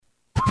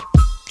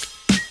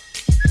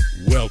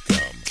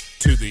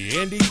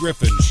The Andy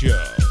Griffin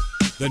Show,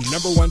 the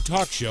 #1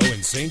 talk show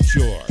in St.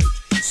 George,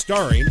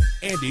 starring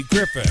Andy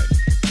Griffin.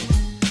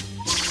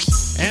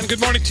 And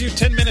good morning to you.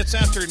 10 minutes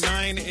after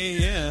 9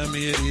 a.m.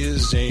 It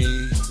is a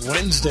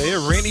Wednesday, a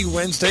rainy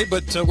Wednesday,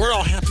 but we're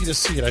all happy to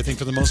see it. I think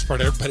for the most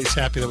part, everybody's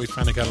happy that we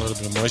finally got a little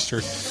bit of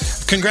moisture.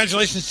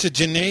 Congratulations to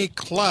Janae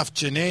Clough.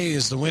 Janae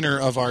is the winner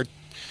of our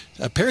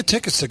a pair of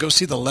tickets to go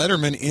see the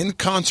Letterman in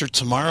concert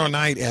tomorrow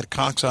night at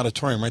Cox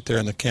Auditorium right there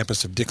on the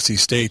campus of Dixie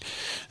State.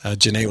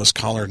 Janae was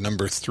caller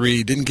number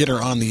 3. Didn't get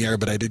her on the air,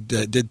 but I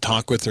did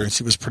talk with her, and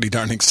she was pretty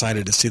darn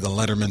excited to see the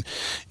Letterman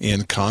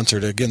in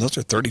concert. Again, those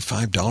are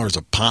 $35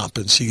 a pop,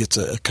 and she gets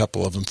a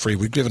couple of them free.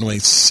 We've given away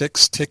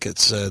 6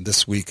 tickets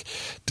this week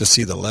to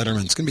see the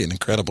Letterman. It's going to be an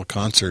incredible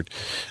concert.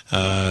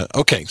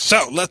 Okay,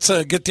 so let's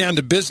get down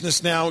to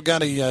business now. We're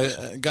going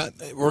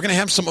to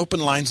have some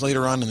open lines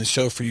later on in the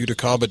show for you to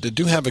call, but to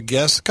do have a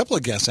couple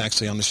of guests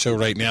actually on the show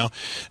right now.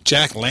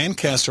 Jack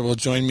Lancaster will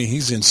join me.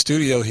 He's in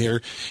studio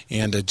here,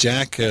 and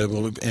Jack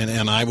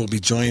and I will be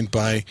joined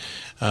by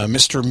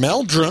Mr.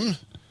 Meldrum,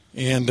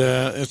 and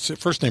it's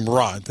first name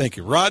Rod. Thank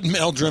you, Rod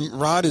Meldrum.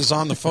 Rod is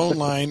on the phone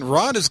line.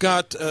 Rod has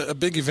got a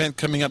big event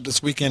coming up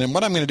this weekend, and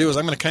what I'm going to do is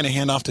I'm going to kind of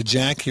hand off to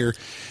Jack here,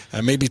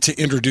 maybe to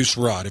introduce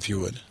Rod, if you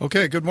would.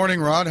 Okay. Good morning,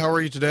 Rod. How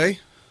are you today?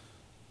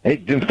 Hey,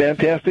 doing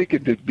fantastic.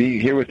 Good to be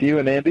here with you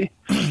and Andy.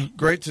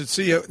 Great to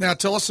see you. Now,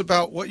 tell us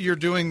about what you're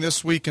doing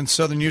this week in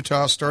southern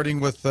Utah, starting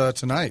with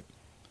tonight.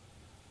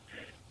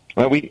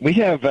 Well, we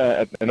have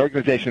an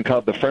organization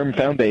called the Firm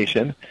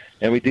Foundation,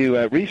 and we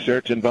do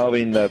research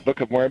involving the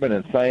Book of Mormon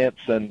and science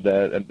and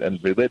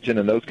religion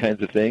and those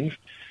kinds of things.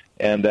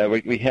 And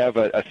we have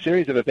a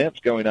series of events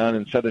going on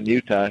in southern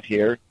Utah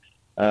here.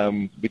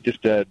 We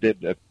just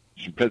did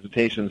some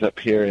presentations up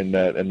here in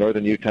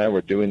northern Utah. We're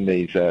doing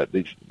these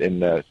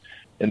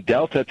in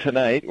Delta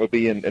tonight. We'll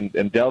be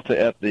in Delta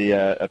at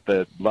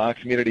the Law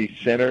Community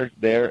Center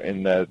there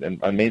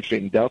on Main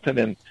Street in Delta.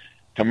 And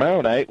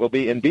tomorrow night we'll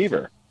be in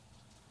Beaver.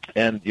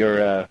 And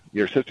your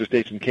sister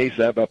station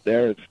KSAB up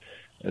there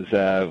has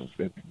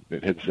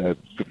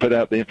put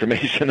out the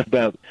information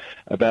about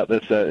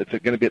this. It's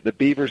going to be at the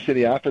Beaver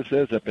City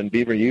offices up in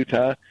Beaver,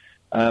 Utah.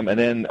 And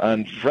then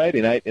on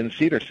Friday night in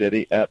Cedar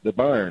City at the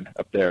barn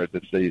up there.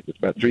 It's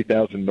about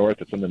 3,000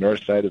 north. It's on the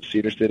north side of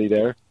Cedar City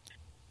there.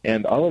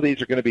 And all of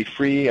these are going to be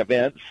free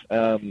events.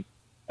 And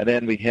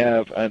then we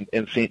have,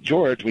 in St.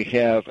 George, we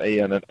have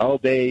an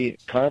all-day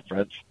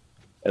conference.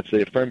 It's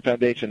the Firm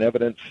Foundation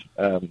Evidence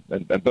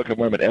and Book of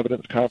Mormon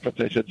Evidence Conference,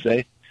 I should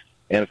say.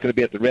 And it's going to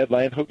be at the Red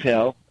Lion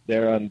Hotel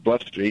there on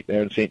Bluff Street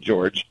there in St.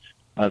 George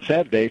on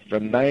Saturday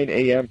from 9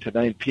 a.m. to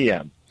 9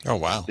 p.m. Oh,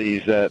 wow.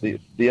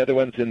 The other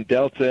ones in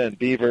Delta and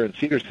Beaver and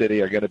Cedar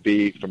City are going to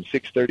be from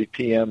 6:30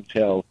 p.m.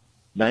 till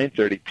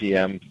 9:30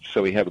 p.m.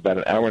 So we have about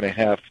an hour and a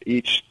half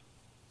each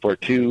for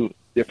 2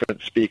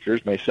 different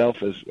speakers. Myself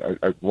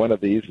are one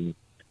of these,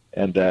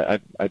 and I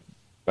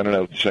don't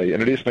know. Should I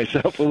introduce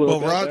myself a little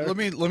bit? Well, Rod,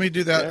 there? let me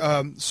do that.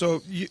 Yeah.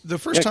 So the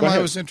first time I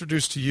was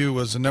introduced to you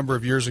was a number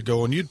of years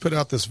ago, and you'd put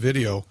out this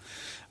video,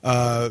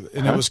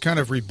 and it was kind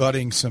of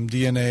rebutting some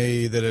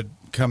DNA that had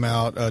come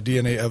out,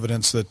 DNA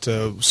evidence that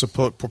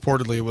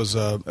purportedly it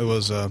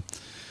was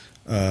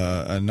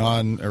a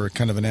non or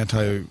kind of an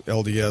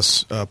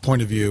anti-LDS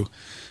point of view.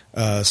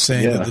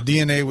 Saying that the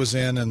DNA was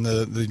in and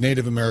the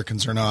Native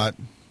Americans are not,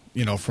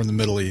 from the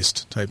Middle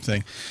East type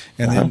thing.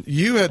 And then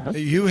you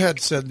had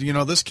said,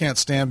 this can't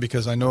stand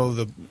because I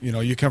know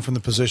you come from the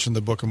position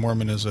the Book of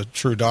Mormon is a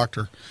true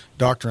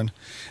doctrine,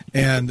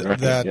 and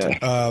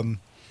that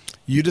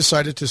you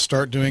decided to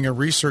start doing a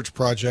research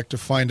project to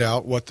find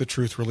out what the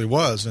truth really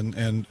was.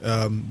 And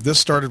this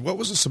started, what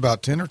was this,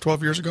 about 10 or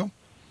 12 years ago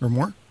or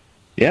more?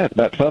 Yeah,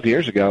 about 12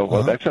 years ago.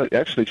 Well,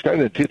 actually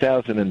started in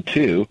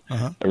 2002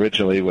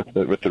 originally with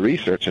the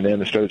research, and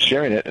then I started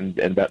sharing it in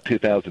about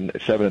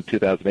 2007 and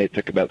 2008. It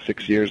took about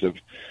 6 years of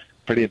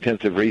pretty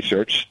intensive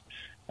research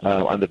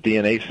on the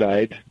DNA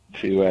side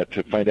to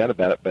find out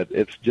about it. But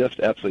it's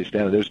just absolutely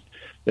standard.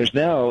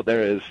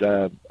 There is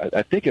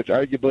I think it's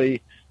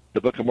arguably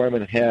the Book of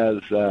Mormon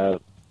has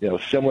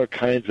similar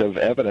kinds of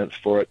evidence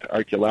for it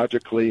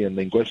archaeologically and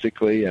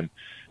linguistically and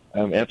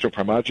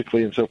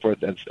anthropologically and so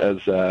forth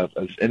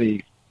as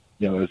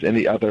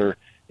any other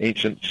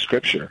ancient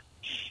scripture.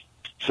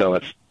 So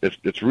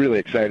it's really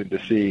exciting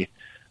to see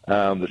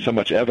there's so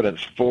much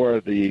evidence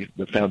for the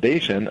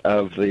foundation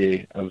of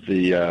the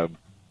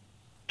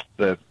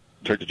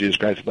Church of Jesus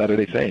Christ of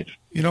Latter-day Saints.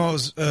 I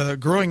was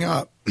growing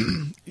up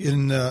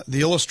in the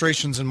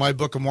illustrations in my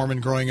Book of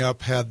Mormon. Growing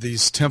up, had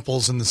these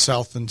temples in the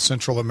South and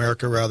Central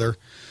America, rather,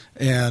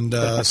 and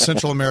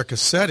Central America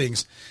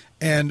settings.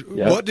 And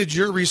what did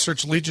your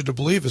research lead you to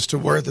believe as to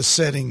where the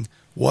setting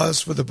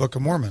was for the Book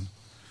of Mormon?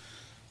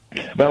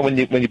 Well, when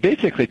you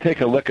basically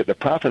take a look at the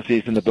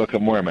prophecies in the Book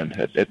of Mormon,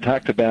 it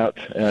talked about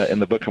in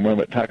the Book of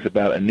Mormon, it talks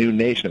about a new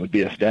nation that would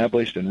be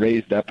established and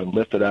raised up and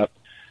lifted up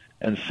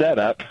and set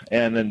up,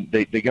 and then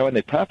they go and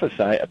they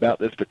prophesy about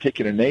this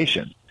particular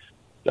nation.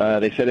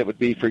 They said it would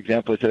be, for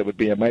example, they said it would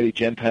be a mighty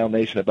Gentile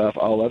nation above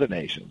all other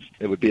nations.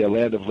 It would be a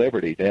land of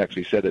liberty. They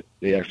actually said it.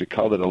 They actually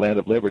called it a land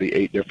of liberty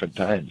 8 different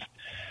times.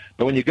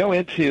 But when you go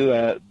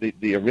into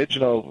the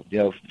original,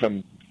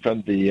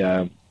 from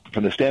the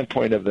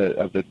standpoint of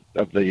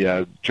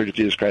the Church of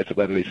Jesus Christ of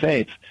Latter-day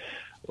Saints,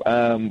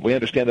 we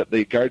understand that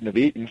the Garden of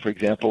Eden, for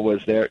example,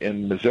 was there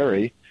in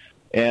Missouri,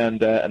 and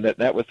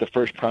that was the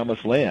first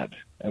promised land.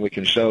 And we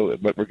can show,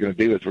 what we're going to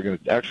do is we're going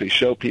to actually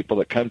show people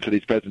that come to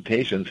these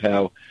presentations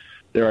how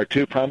there are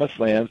 2 promised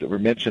lands that were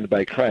mentioned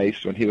by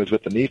Christ when he was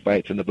with the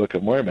Nephites in the Book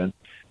of Mormon,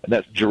 and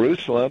that's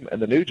Jerusalem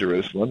and the New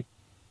Jerusalem.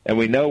 And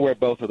we know where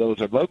both of those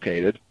are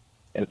located.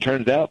 And it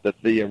turns out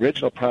that the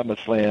original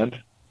promised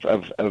land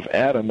of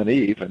Adam and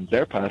Eve and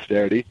their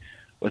posterity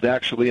was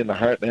actually in the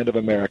heartland of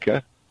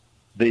America.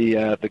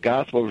 The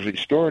gospel was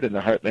restored in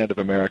the heartland of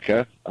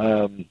America,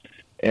 and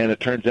it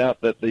turns out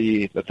that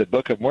the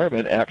Book of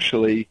Mormon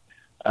actually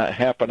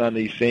happened on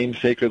these same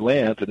sacred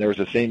lands, and there was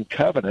the same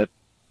covenant.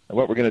 And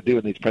what we're going to do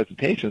in these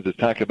presentations is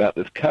talk about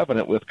this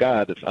covenant with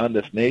God that's on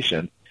this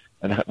nation,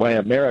 and why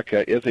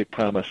America is a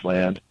promised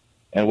land,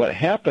 and what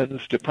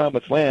happens to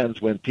promised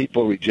lands when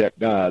people reject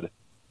God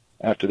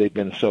after they've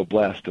been so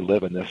blessed to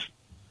live in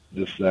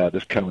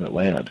this covenant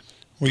land.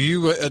 Will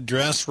you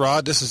address,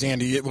 Rod? This is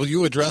Andy. Will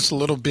you address a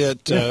little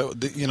bit,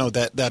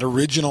 that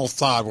original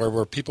thought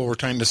where people were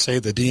trying to say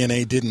the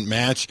DNA didn't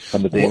match?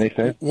 On the DNA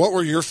side? What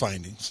were your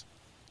findings?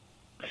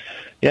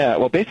 Yeah,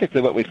 well, basically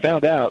what we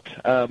found out,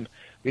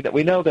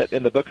 we know that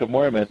in the Book of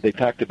Mormon they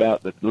talked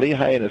about that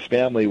Lehi and his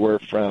family were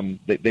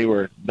they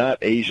were not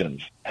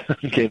Asians.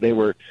 Okay, they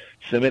were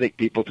Semitic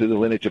people through the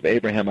lineage of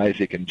Abraham,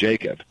 Isaac, and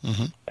Jacob,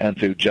 and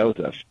through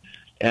Joseph.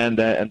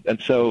 And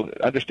so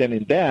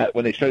understanding that,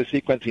 when they started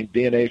sequencing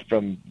DNA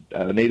from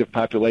native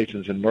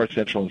populations in North,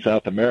 Central, and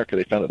South America,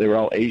 they found that they were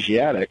all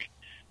Asiatic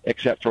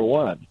except for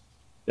one.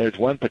 There's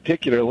one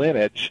particular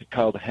lineage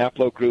called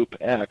haplogroup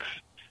X,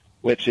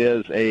 which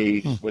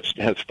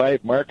has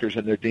 5 markers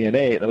in their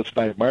DNA. And those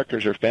 5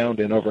 markers are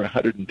found in over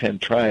 110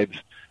 tribes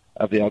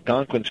of the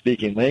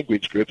Algonquin-speaking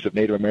language groups of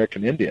Native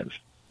American Indians.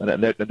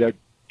 And they're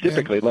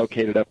typically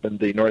located up in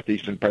the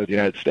northeastern part of the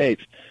United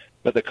States.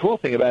 But the cool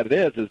thing about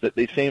it is that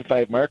these same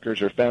 5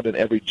 markers are found in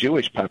every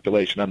Jewish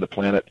population on the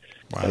planet,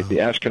 like the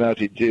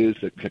Ashkenazi Jews,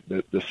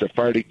 the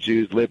Sephardic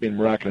Jews, Libyan,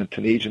 Moroccan, and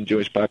Tunisian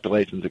Jewish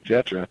populations,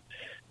 etc.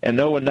 And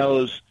no one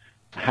knows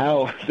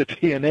how the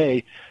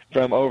DNA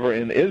from over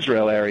in the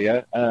Israel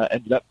area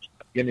ended up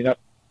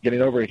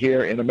getting over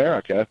here in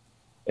America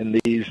in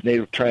these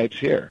native tribes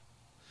here.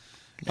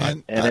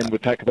 And then we'll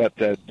talk about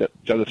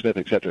Joseph Smith,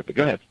 etc. But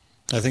go ahead.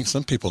 I think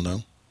some people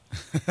know.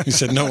 He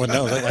said no one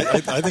knows.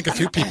 I think a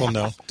few people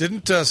know.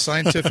 Didn't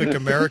Scientific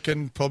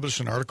American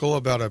publish an article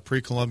about a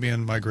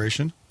pre-Columbian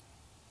migration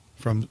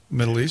from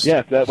Middle East?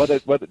 Yes,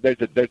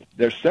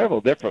 there's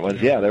several different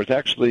ones. Yeah, there's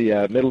actually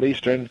Middle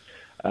Eastern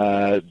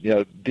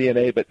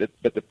DNA, but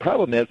the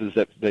problem is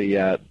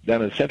that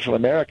down in Central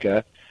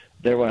America,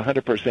 they're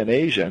 100%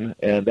 Asian,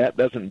 and that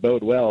doesn't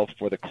bode well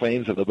for the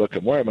claims of the Book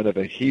of Mormon of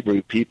a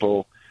Hebrew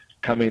people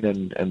coming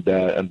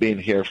and being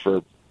here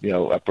for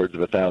upwards of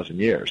 1,000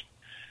 years.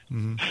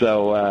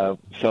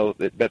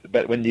 Mm-hmm.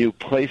 But when you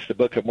place the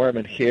Book of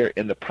Mormon here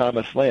in the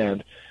Promised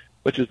Land,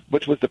 which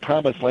was the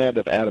Promised Land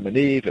of Adam and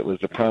Eve, it was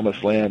the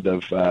Promised Land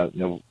of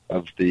the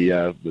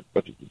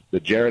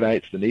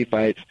Jaredites, the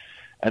Nephites,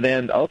 and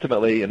then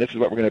ultimately, and this is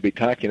what we're going to be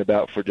talking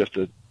about for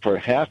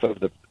half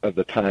of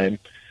the time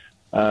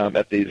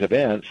at these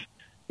events,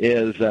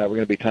 is we're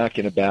going to be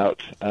talking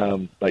about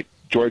like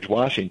George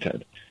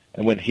Washington,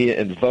 and when he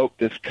invoked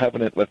this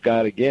covenant with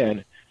God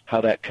again, how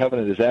that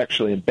covenant is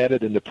actually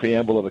embedded in the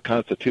preamble of the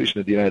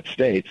Constitution of the United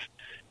States,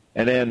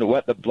 and then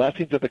what the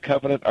blessings of the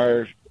covenant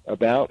are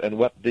about and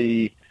what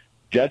the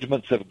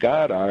judgments of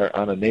God are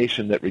on a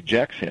nation that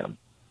rejects him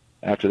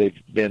after they've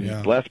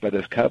been blessed by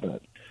this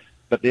covenant.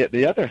 But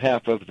the other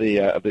half of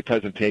the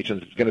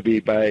presentations is going to be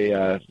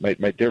by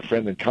my dear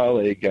friend and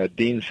colleague,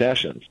 Dean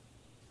Sessions,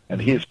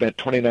 and he has spent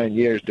 29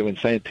 years doing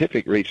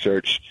scientific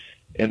research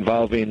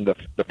involving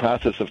the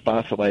process of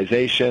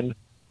fossilization.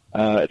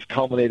 It's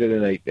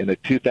culminated in a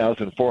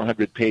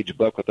 2,400-page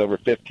book with over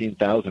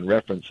 15,000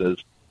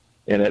 references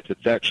in it.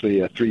 It's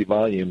actually a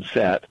 3-volume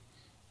set,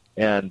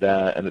 and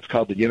it's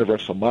called the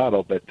Universal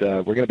Model. But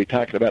we're going to be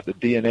talking about the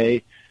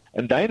DNA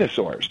and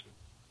dinosaurs.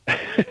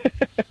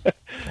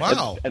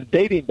 Wow! and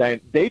dating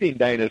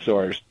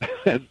dinosaurs.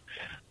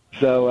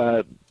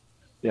 So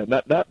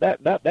not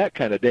that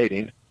kind of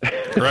dating.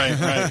 Right.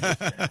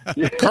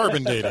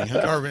 Carbon dating.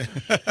 Huh? Carbon.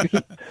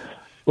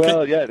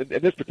 Well, yeah.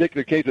 In this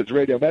particular case, it's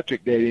radiometric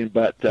dating,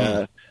 but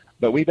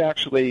we've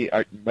actually,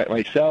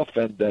 myself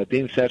and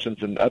Dean Sessions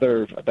and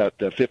other about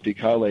 50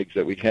 colleagues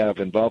that we have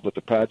involved with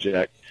the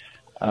project,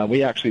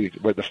 we actually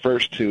were the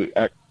first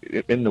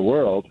in the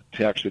world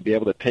to actually be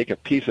able to take a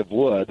piece of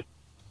wood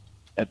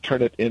and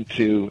turn it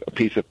into a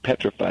piece of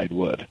petrified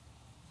wood.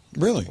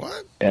 Really?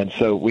 What? And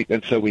so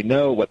we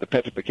know what the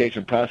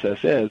petrification process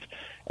is,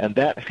 and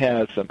that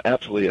has some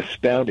absolutely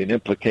astounding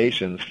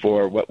implications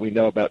for what we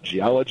know about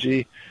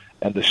geology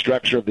and the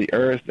structure of the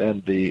earth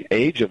and the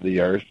age of the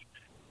earth.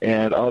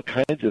 and all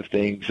kinds of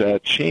things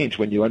change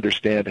when you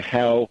understand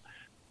how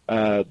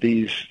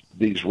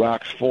these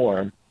rocks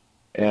form.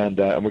 And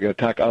we're going to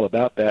talk all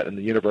about that in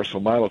the Universal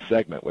Model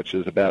segment, which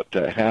is about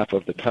half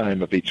of the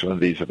time of each one of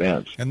these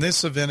events. And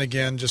this event,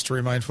 again, just to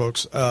remind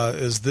folks,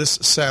 is this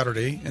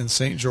Saturday in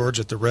St. George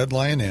at the Red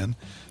Lion Inn,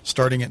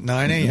 starting at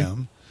 9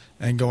 a.m.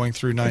 and going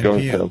through 9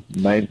 p.m.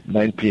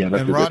 9 p.m.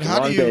 And Rod, it's a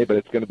long day, but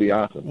it's going to be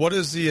awesome. What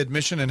is the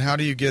admission, and how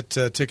do you get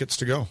tickets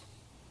to go?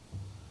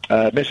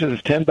 Admission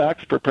is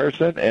 $10 per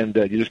person, and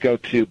you just go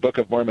to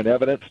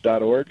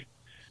bookofmormonevidence.org.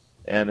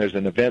 And there's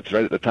an events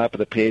right at the top of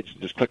the page.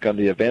 Just click on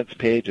the events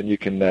page, and you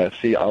can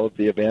see all of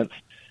the events,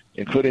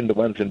 including the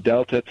ones in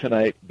Delta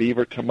tonight,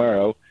 Beaver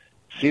tomorrow,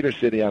 Cedar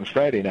City on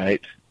Friday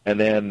night, and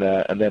then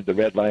the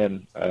Red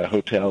Lion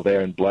Hotel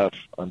there in Bluff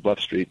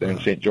Street there in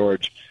St.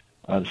 George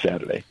on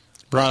Saturday.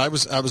 Ron, I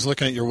was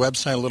looking at your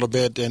website a little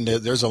bit, and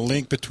there's a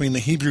link between the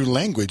Hebrew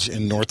language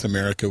in North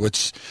America,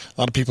 which a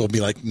lot of people will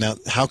be like, now,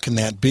 how can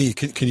that be?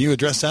 Can you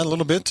address that a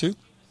little bit, too?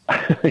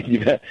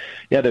 Yeah,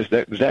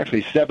 there's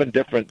actually 7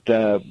 different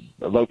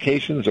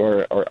locations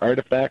or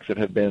artifacts that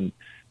have been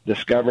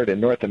discovered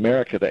in North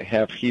America that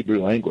have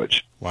Hebrew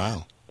language.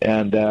 Wow!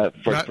 And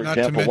for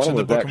example, one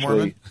was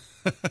actually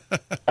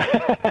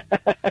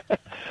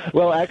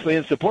well, actually,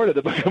 in support of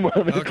the Book of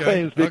Mormon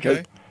claims,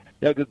 because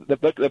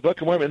the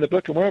Book of Mormon, in the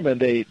Book of Mormon,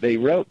 they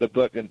wrote the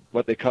book in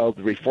what they called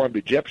the Reformed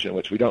Egyptian,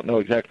 which we don't know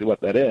exactly what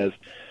that is.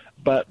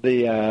 But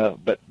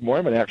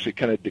Mormon actually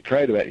kind of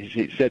decried it.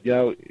 He said,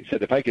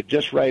 if I could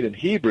just write in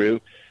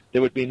Hebrew,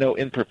 there would be no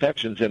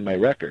imperfections in my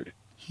record.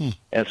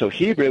 And so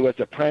Hebrew was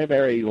the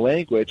primary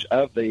language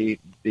of the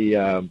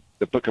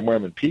Book of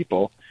Mormon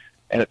people.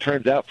 And it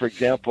turns out, for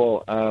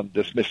example,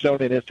 the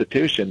Smithsonian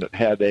Institution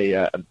had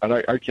an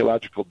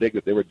archaeological dig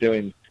that they were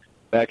doing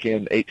back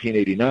in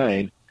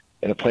 1889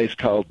 in a place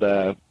called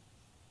Bat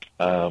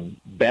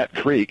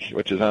Creek,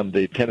 which is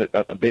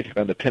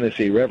basically on the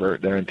Tennessee River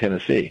there in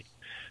Tennessee.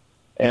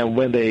 And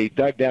when they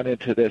dug down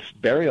into this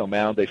burial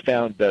mound, they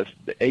found the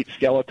 8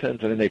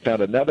 skeletons, and then they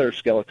found another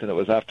skeleton that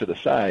was off to the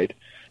side,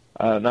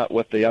 not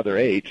with the other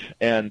 8.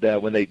 And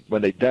when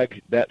they dug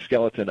that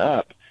skeleton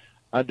up,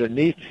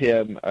 underneath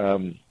him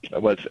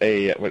was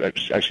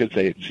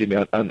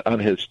on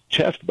his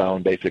chest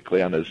bone,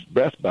 basically on his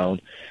breastbone,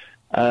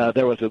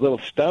 there was a little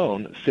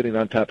stone sitting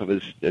on top of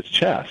his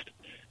chest.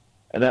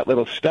 And that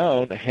little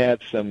stone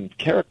had some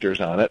characters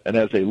on it. And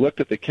as they looked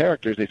at the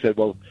characters, they said,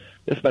 well,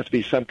 this must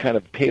be some kind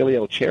of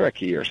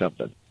Paleo-Cherokee or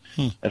something.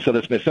 And so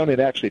the Smithsonian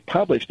actually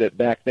published it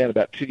back then.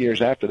 About 2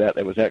 years after that,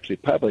 it was actually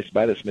published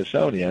by the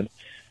Smithsonian.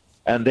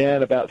 And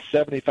then about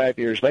 75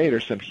 years later,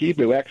 some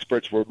Hebrew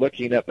experts were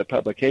looking at the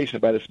publication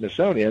by the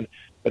Smithsonian,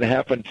 but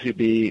happened to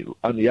be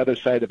on the other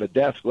side of a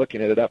desk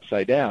looking at it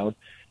upside down,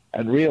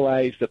 and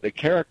realized that the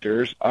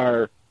characters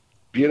are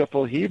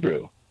beautiful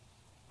Hebrew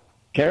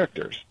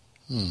characters.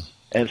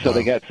 And so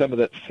they got some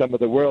of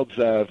the world's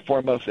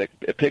foremost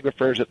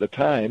epigraphers at the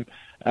time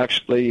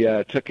actually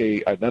took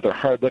another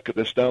hard look at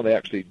the stone. They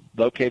actually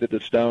located the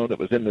stone that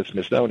was in the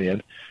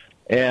Smithsonian,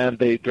 and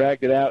they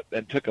dragged it out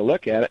and took a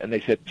look at it, and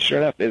they said, sure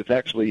enough, it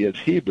actually is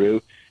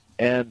Hebrew,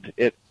 and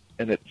it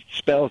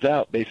spells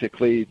out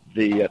basically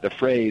the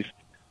phrase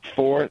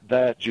 "for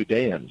the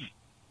Judeans."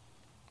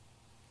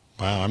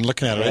 Wow, I'm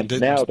looking at it.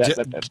 And now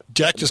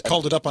Jack just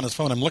called it up on his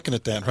phone. I'm looking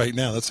at that right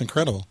now. That's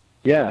incredible.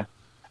 Yeah.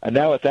 And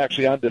now it's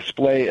actually on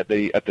display at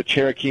the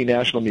Cherokee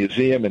National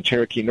Museum in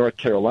Cherokee, North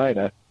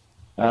Carolina.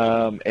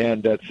 And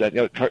it's,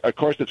 of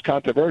course, it's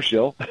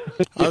controversial.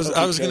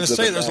 I was going to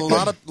say there's a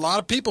lot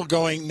of people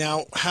going,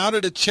 now, how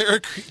did a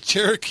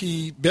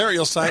Cherokee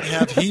burial site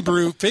have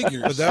Hebrew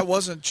figures? But that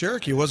wasn't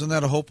Cherokee. Wasn't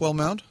that a Hopewell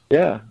mound?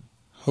 Yeah.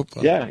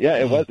 Hopewell. Yeah,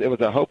 it was. It was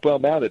a Hopewell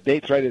mound. It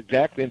dates right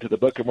exactly into the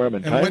Book of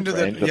Mormon time when did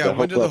frames.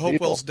 when did the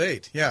Hopewells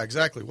date? Yeah,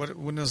 exactly.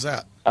 When is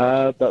that?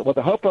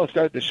 The Hopewell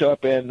started to show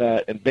up in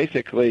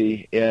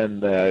basically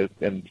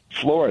in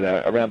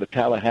Florida around the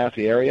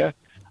Tallahassee area,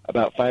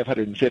 about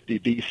 550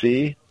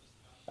 BC,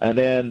 and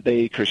then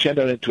they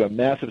crescendoed into a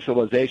massive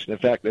civilization. In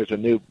fact, there's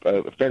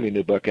a fairly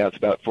new book out. It's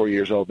about 4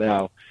 years old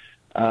now.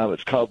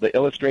 It's called The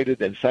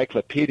Illustrated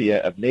Encyclopedia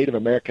of Native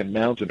American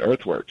Mounds and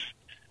Earthworks.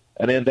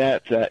 And in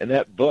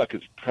that book,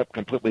 it's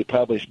completely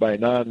published by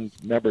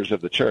non-members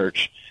of the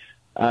church.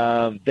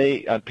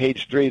 They on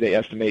page 3 they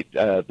estimate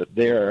that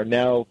there are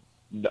now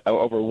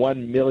over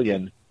 1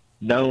 million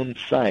known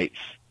sites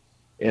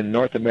in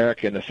North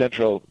America, in the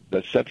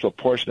central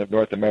portion of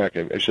North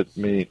America,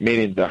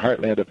 meaning the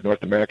heartland of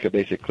North America,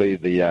 basically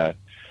the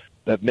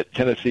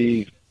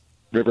Tennessee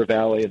River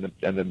Valley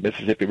and the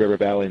Mississippi River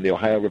Valley and the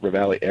Ohio River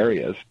Valley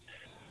areas.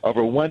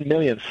 Over 1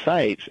 million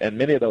sites, and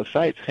many of those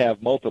sites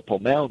have multiple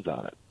mounds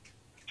on it.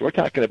 So we're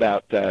talking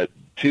about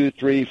 2,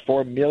 3,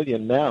 4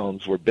 million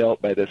mounds were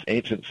built by this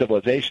ancient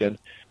civilization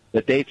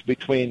that dates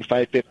between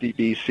 550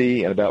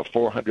 BC and about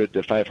 400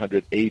 to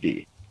 500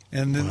 AD.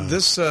 And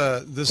this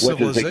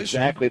civilization, which is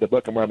exactly the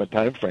Book of Mormon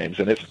time frames,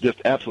 and it's just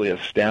absolutely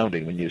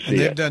astounding when you see and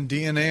they've it. Done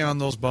DNA on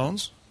those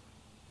bones.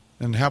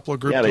 And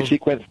haplogroup. Yeah, they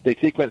sequence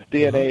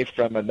DNA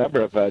from a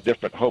number of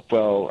different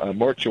Hopewell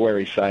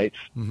mortuary sites,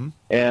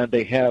 and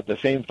they have the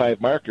same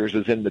 5 markers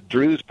as in the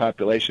Druze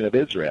population of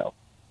Israel.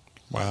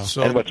 Wow!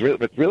 So, and what's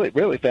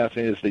really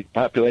fascinating is the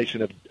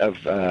population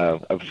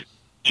of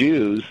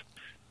Jews,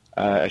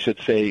 I should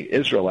say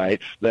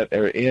Israelites, that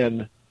are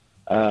in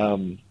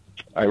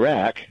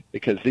Iraq,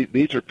 because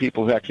these are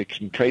people who actually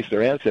can trace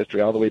their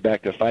ancestry all the way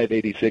back to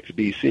 586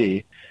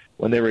 BC,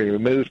 when they were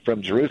removed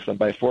from Jerusalem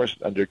by force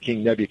under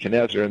King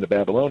Nebuchadnezzar and the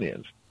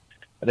Babylonians,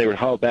 and they were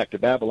hauled back to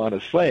Babylon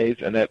as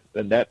slaves, and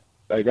that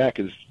Iraq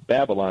is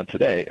Babylon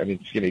today.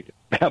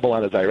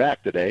 Babylon is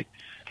Iraq today,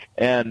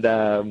 and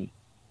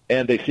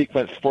they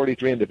sequenced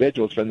 43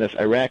 individuals from this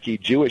Iraqi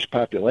Jewish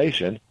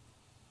population,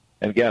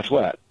 and guess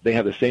what? They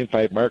have the same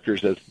 5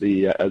 markers as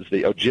the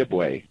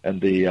Ojibwe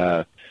and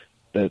the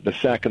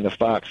Sac and the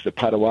Fox, the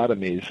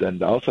Potawatomis,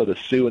 and also the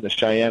Sioux and the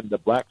Cheyenne, the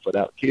Blackfoot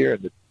out here,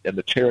 and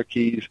the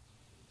Cherokees.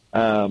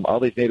 All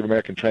these Native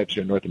American tribes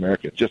here in North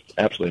America. It's just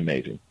absolutely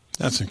amazing.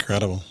 That's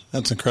incredible.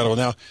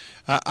 Now,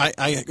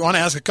 I want to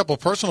ask a couple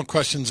of personal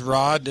questions,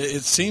 Rod.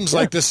 It seems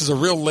like this is a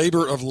real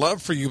labor of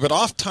love for you, but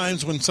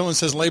oftentimes when someone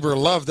says labor of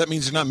love, that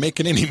means you're not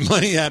making any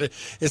money at it.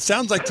 It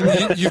sounds like to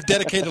me you've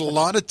dedicated a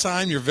lot of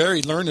time. You're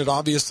very learned,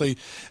 obviously,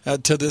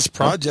 to this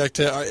project.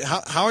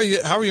 How are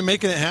you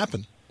making it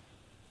happen?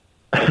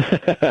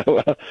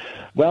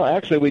 Well,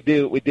 actually, we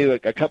do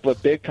a couple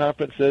of big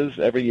conferences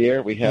every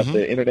year. We have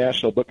the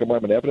International Book of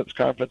Mormon Evidence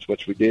Conference,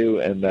 which we do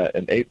in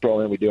April,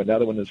 and we do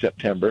another one in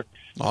September.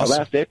 Awesome.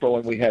 Last April,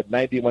 when we had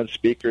 91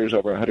 speakers,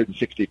 over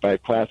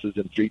 165 classes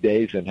in 3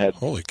 days, and had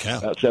holy cow,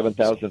 about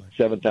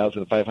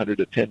 7,500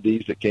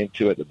 attendees that came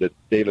to it at the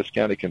Davis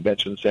County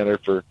Convention Center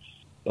for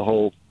the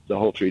whole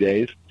 3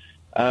 days.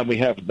 We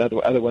have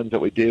other ones that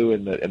we do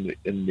in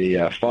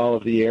the fall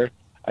of the year.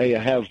 I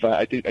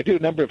do a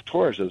number of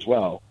tours as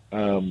well.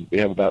 We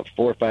have about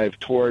 4 or 5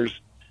 tours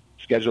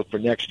scheduled for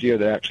next year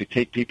that actually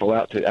take people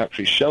out to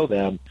actually show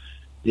them,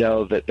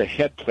 that the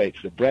head plates,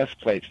 the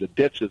breastplates, the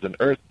ditches and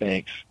earth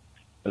banks,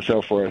 and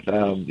so forth.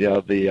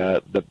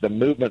 The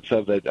movements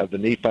of the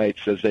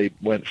Nephites as they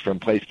went from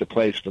place to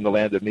place, from the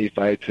land of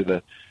Nephi to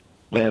the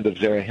land of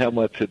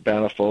Zarahemla to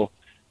Bountiful,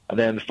 and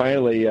then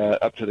finally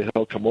up to the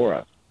hill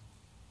Cumorah.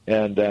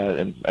 And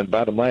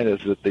bottom line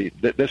is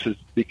that this has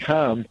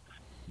become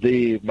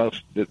the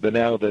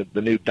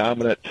new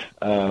dominant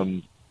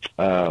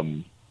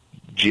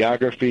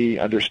geography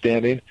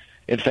understanding.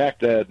 In fact,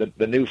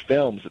 the new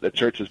films that the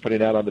church is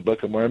putting out on the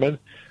Book of Mormon,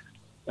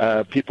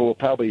 people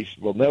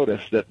will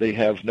notice that they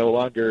have no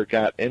longer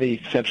got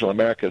any Central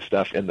America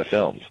stuff in the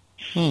films.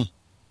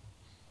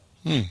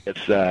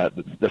 It's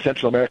the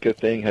Central America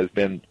thing has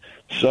been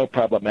so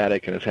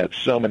problematic and has had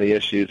so many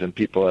issues, and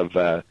people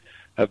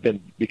have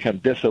become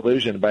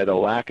disillusioned by the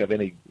lack of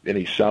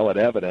any solid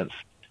evidence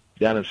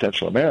down in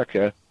Central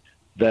America,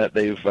 that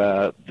they've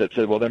that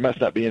said, well, there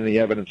must not be any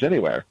evidence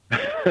anywhere,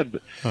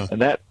 and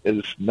that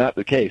is not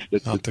the case.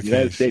 The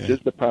United States is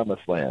the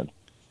promised land,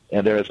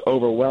 and there is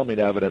overwhelming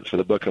evidence for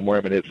the Book of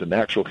Mormon. It's an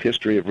actual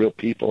history of real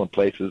people and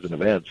places and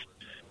events.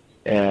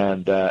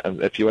 And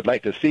if you would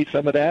like to see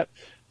some of that,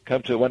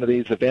 come to one of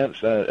these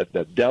events at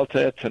the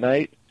Delta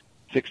tonight,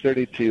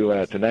 6:30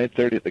 to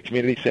 9:30 at the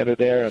community center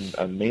there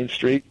on Main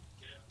Street.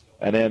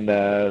 And then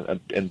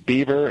in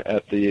Beaver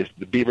at the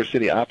Beaver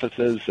City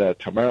offices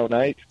tomorrow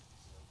night.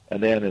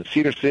 And then in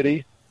Cedar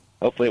City,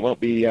 hopefully it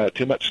won't be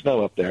too much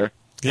snow up there.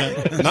 Yeah,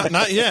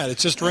 not yet.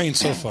 It's just rained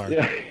so far.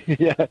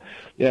 Yeah.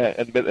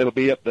 And it'll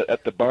be at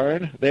the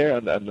barn there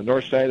on the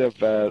north side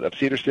of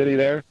Cedar City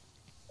there.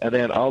 And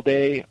then all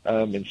day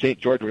in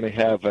St. George, we're going to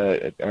have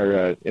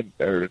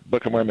our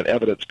Book of Mormon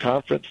Evidence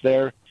Conference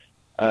there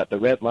at the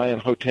Red Lion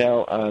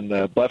Hotel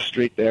on Bluff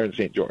Street there in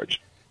St.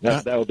 George.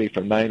 That will be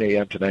from 9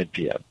 a.m. to 9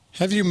 p.m.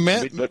 Have you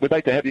met? We'd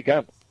like to have you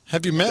come.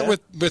 Have you met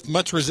with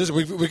much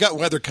resistance? We got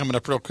weather coming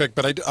up real quick,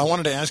 but I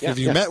wanted to ask you, have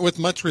you met with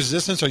much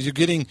resistance? Are you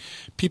getting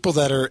people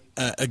that are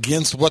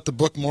against what the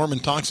Book of Mormon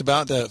talks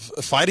about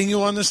fighting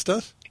you on this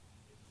stuff?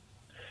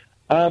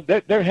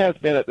 There has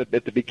been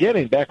at the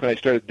beginning, back when I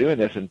started doing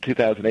this in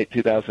 2008,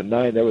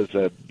 2009, there was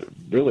a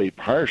really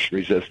harsh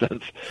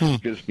resistance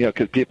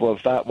because people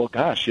have thought, well,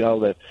 gosh,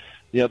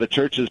 the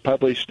churches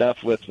publish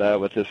stuff with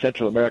the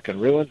Central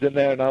American ruins in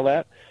there and all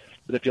that.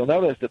 But if you'll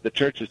notice that the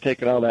church has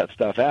taken all that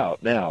stuff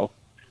out now,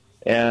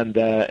 and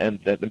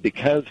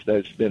because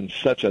there's been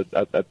such a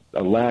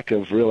lack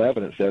of real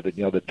evidence there, that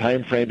the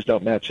time frames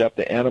don't match up,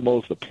 the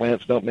animals, the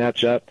plants don't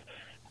match up,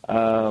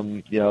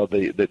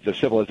 the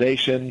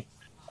civilization,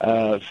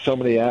 so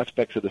many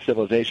aspects of the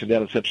civilization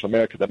down in Central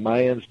America, the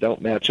Mayans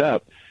don't match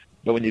up.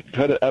 But when you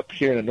put it up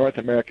here in a North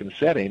American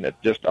setting, it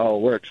just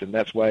all works, and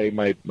that's why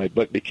my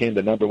book became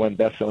the #1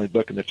 best-selling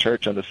book in the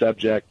church on the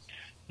subject.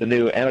 The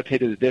new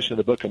annotated edition of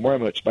the Book of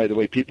Mormon, which, by the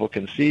way, people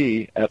can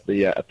see at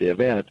the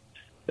event,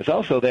 it's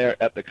also there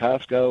at the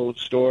Costco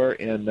store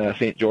in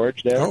St.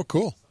 George there. Oh,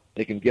 cool.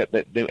 They can get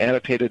the new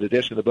annotated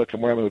edition of the Book of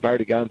Mormon. We've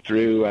already gone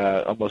through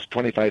almost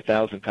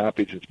 25,000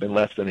 copies. It's been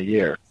less than a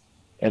year.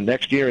 And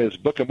next year is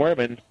Book of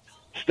Mormon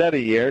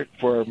study year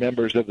for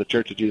members of the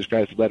Church of Jesus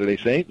Christ of Latter-day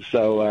Saints.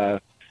 So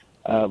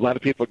a lot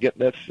of people get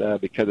this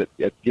because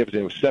it gives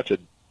them such a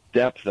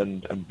depth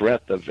and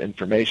breadth of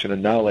information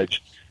and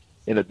knowledge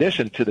in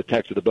addition to the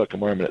text of the Book of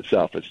Mormon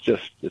itself.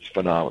 It's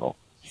phenomenal.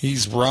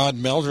 He's Rod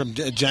Meldrum.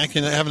 Jack,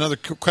 can I have another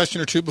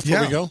question or two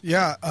before we go?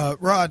 Yeah,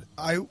 Rod,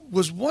 I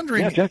was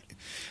wondering,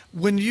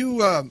 when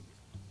you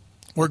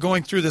were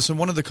going through this in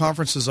one of the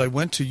conferences I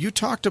went to, you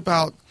talked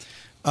about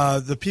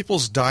the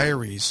people's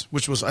diaries,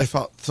 which was I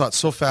thought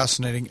so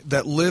fascinating,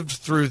 that lived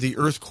through the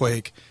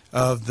earthquake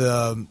of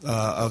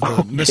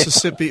the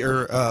Mississippi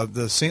or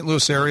the St.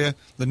 Louis area,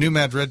 the New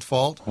Madrid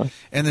Fault,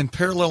 and then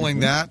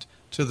paralleling that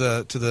to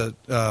the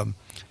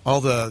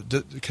all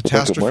the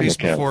catastrophes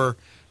before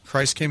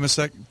Christ came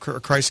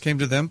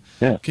to them.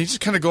 Yeah. Can you just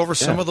kind of go over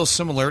some of those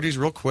similarities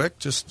real quick?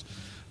 Just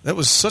that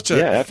was such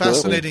a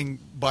fascinating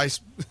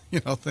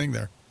thing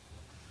there.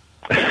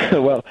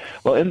 well,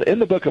 in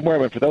the Book of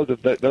Mormon, for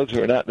those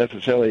who are not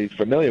necessarily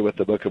familiar with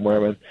the Book of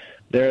Mormon,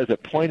 there is a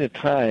point in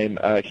time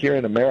here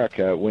in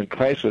America when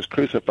Christ was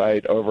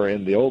crucified over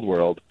in the Old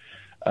World,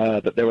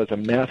 that there was a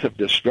massive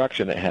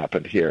destruction that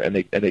happened here, and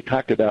they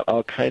talked about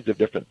all kinds of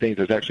different things.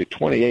 There's actually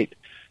 28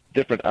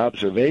 different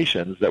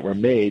observations that were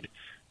made,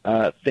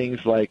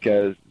 things like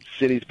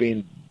cities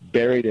being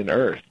buried in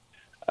earth,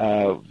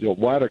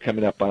 water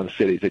coming up on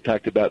cities. They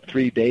talked about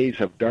 3 days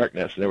of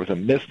darkness, and there was a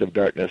mist of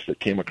darkness that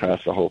came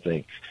across the whole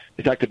thing.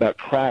 They talked about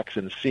cracks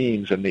and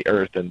seams in the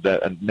earth and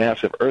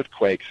massive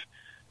earthquakes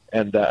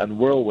and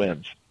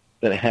whirlwinds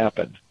that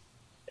happened.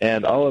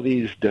 And all of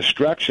these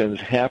destructions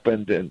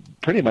happened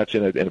pretty much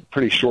in a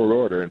pretty short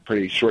order, in a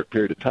pretty short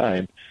period of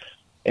time.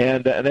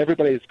 And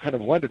everybody's kind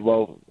of wondered,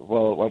 well,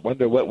 I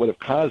wonder what would have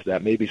caused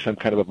that. Maybe some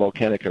kind of a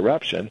volcanic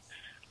eruption.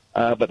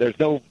 But there's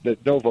no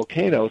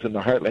volcanoes in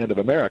the heartland of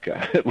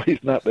America, at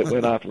least not that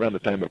went off around the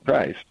time of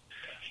Christ.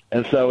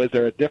 And so, is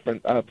there a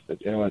different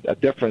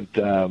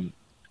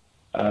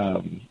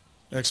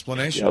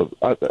explanation?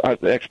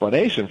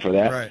 Explanation for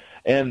that. Right.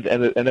 And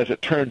as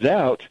it turns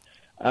out,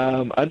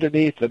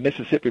 underneath the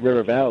Mississippi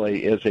River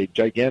Valley is a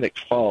gigantic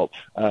fault.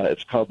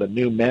 It's called the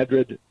New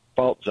Madrid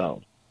Fault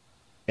Zone,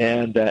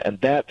 and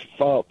that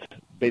fault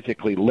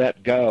basically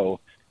let go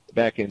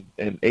back in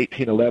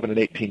 1811 and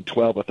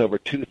 1812 with over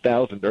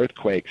 2,000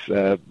 earthquakes.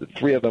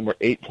 3 of them were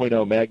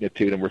 8.0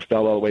 magnitude and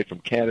fell all the way from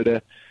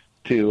Canada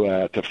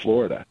to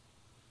Florida.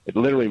 It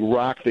literally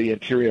rocked the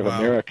interior of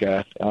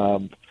America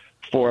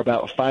for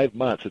about 5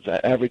 months. It's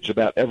averaged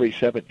about every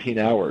 17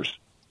 hours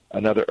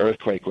another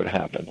earthquake would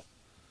happen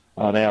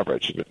on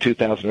average.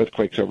 2,000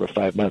 earthquakes over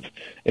 5 months.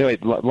 Anyway,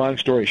 long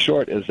story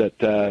short is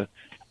that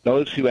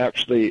those who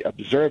actually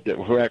observed it,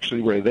 who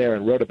actually were there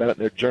and wrote about it in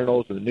their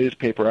journals and the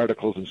newspaper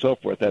articles and so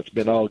forth, that's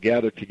been all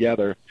gathered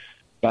together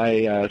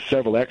by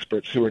several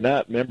experts who are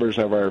not members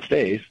of our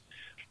faith.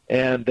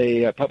 And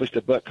they published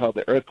a book called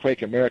The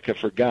Earthquake America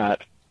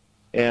Forgot.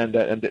 And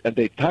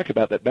they talk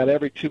about that about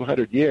every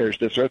 200 years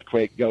this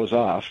earthquake goes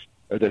off,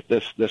 or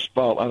this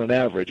fault on an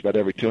average about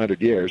every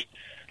 200 years.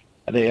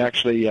 And they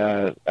actually,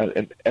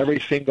 and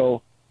every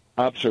single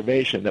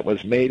observation that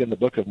was made in the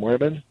Book of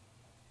Mormon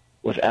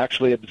was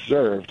actually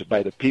observed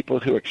by the people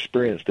who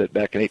experienced it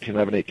back in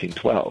 1811,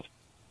 1812.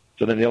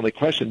 So then the only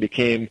question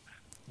became,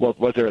 well,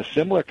 was there a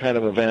similar kind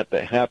of event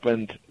that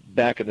happened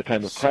back in the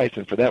time of Christ?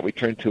 And for that, we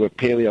turned to a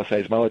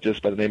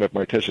paleoseismologist by the name of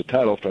Martisha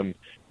Tuttle from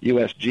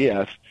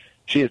USGS.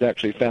 She has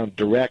actually found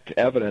direct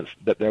evidence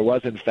that there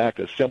was, in fact,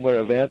 a similar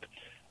event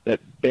that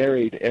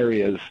buried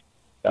areas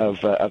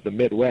of the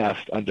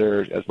Midwest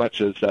under as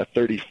much as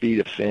 30 feet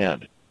of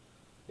sand.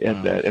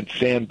 And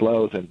sand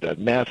blows and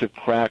massive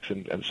cracks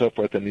and so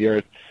forth in the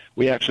earth.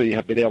 We actually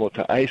have been able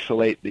to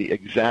isolate the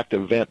exact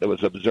event that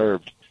was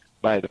observed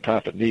by the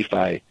prophet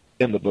Nephi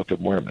in the Book of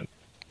Mormon.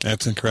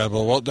 That's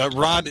incredible. Well,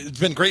 Rod, it's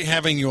been great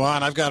having you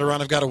on. I've got to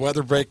run. I've got a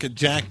weather break.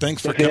 Jack,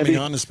 thanks for coming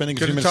on and spending a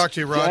few minutes. Good to talk to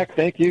you, Rod. Jack,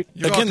 thank you.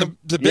 Again,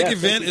 the big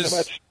event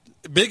is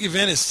big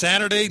event is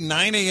Saturday,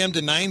 9 a.m.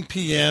 to 9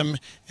 p.m.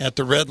 at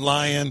the Red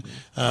Lion.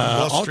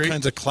 All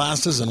kinds of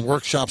classes and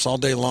workshops all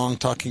day long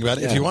talking about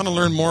it. Yeah. If you want to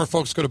learn more,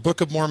 folks, go to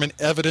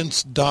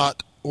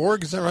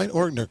bookofmormonevidence.org. Is that right?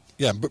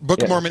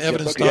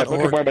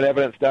 Bookofmormonevidence.org.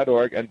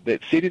 Bookofmormonevidence.org. And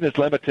the seating is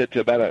limited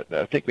to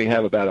I think we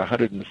have about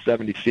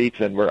 170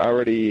 seats, and we're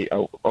already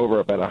over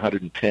about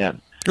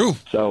 110. Ooh.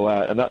 So,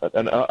 and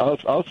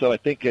also, I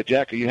think,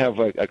 Jack, you have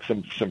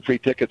some free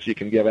tickets you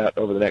can give out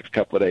over the next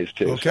couple of days,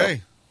 too. Okay.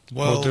 So.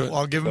 Well,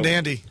 I'll give them to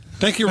Andy.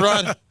 Thank you,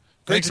 Rod.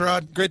 Thanks,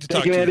 Rod. Great to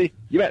talk to you. Andy.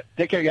 You bet.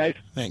 Take care, guys.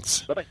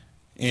 Thanks. Bye-bye.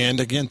 And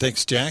again,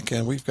 thanks, Jack.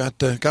 And we've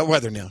got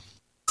weather now.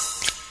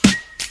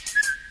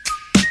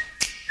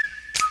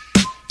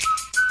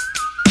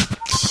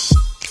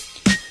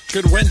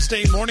 Good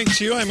Wednesday morning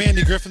to you. I'm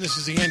Andy Griffin. This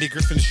is the Andy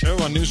Griffin Show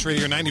on News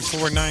Radio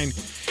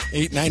 94.9,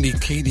 890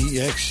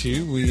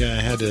 KDXU. We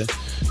had a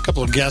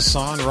couple of guests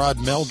on, Rod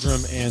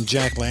Meldrum and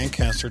Jack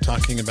Lancaster,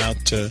 talking about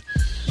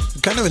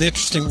kind of an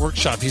interesting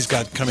workshop he's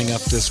got coming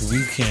up this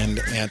weekend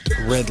at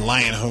Red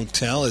Lion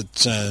Hotel.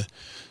 It's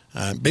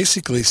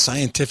basically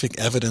scientific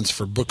evidence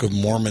for Book of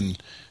Mormon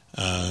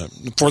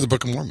for the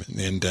Book of Mormon.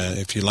 And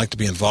if you'd like to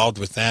be involved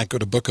with that, go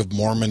to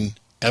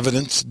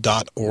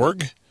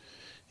bookofmormonevidence.org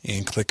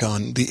and click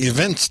on the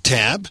Events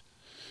tab.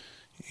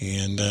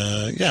 And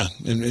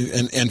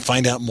and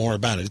find out more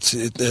about it.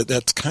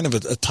 That's kind of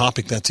a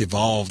topic that's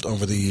evolved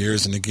over the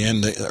years. And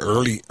again,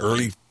 the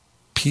early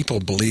people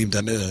believed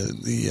that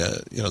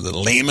the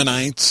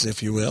Lamanites,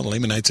 if you will,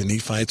 Lamanites and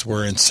Nephites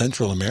were in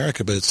Central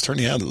America, but it's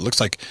turning out it looks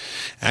like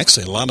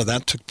actually a lot of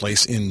that took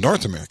place in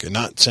North America,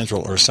 not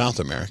Central or South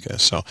America.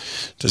 So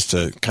just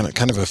a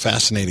kind of a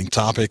fascinating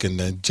topic.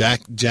 And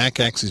Jack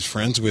actually is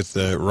friends with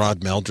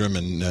Rod Meldrum,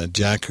 and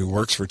Jack, who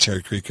works for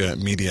Cherry Creek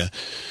Media,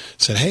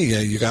 said,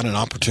 "Hey, you got an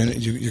opportunity,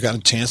 you got a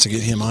chance to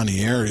get him on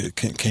the air.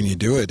 Can you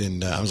do it?"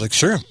 And I was like,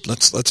 "Sure,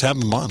 let's have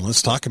him on.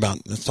 Let's talk about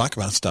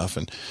stuff."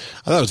 And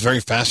I thought it was very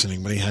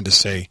fascinating what he had to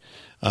say.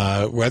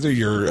 Whether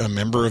you're a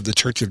member of the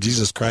Church of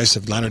Jesus Christ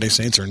of Latter-day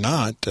Saints or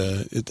not,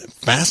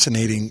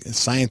 fascinating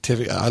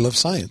scientific. I love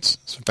science.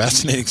 It's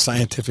fascinating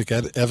scientific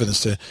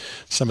evidence to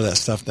some of that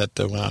stuff that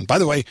went on. By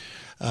the way,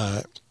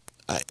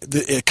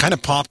 it kind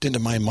of popped into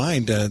my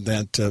mind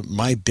that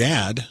my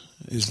dad,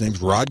 his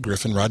name's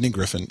Rodney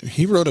Griffin,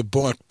 he wrote a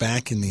book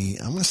back in the,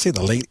 I'm going to say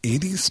the late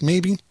 80s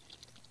maybe.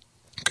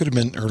 Could have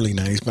been early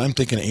 90s, but I'm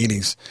thinking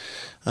 80s,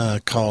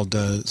 called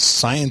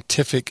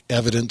Scientific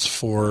Evidence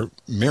for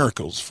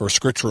Miracles, for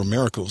Scriptural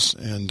Miracles.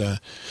 And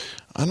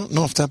I don't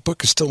know if that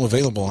book is still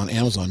available on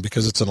Amazon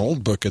because it's an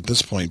old book at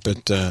this point,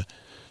 but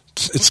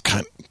it's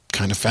kind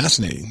of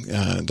fascinating,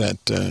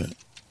 that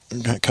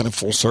kind of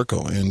full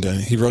circle. And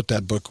he wrote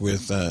that book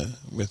with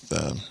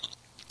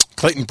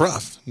Clayton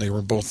Bruff. They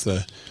were both,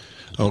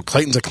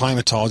 Clayton's a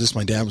climatologist,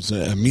 my dad was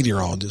a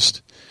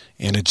meteorologist,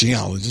 and a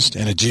geologist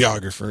and a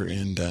geographer.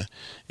 And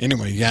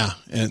anyway,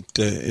 it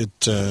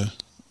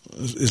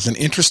is an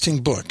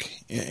interesting book,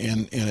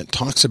 and it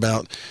talks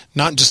about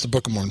not just the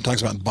Book of Mormon, it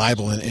talks about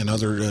Bible and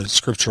other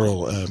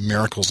scriptural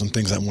miracles and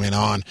things that went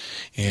on,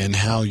 and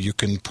how you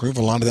can prove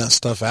a lot of that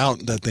stuff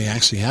out, that they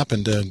actually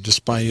happened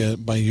just by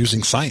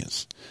using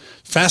science.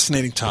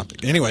 Fascinating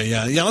topic. Anyway,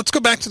 let's go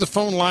back to the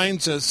phone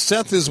lines.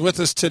 Seth is with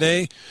us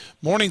today.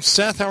 Morning,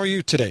 Seth. How are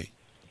you today?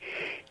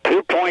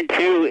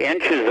 2.2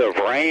 inches of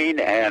rain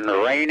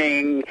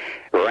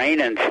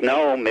and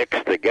snow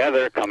mixed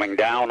together coming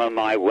down on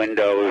my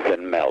windows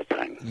and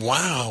melting.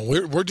 Wow,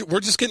 we're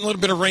just getting a little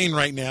bit of rain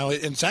right now.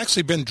 It's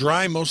actually been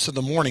dry most of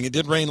the morning. It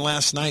did rain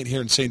last night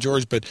here in St.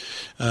 George, but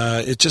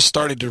it just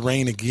started to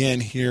rain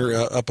again here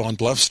up on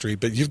Bluff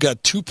Street. But you've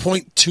got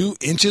 2.2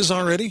 inches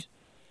already?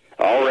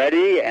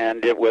 Already,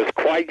 and it was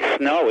quite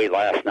snowy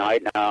last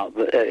night. Now,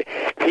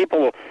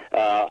 people,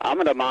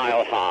 I'm at a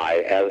mile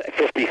high,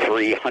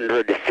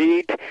 5,300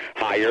 feet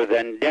higher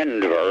than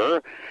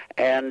Denver,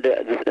 and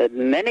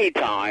many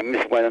times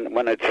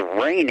when it's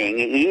raining,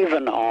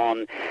 even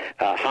on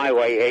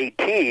Highway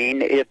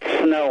 18, it's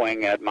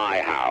snowing at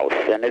my house,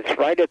 and it's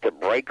right at the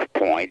break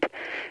point,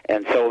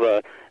 and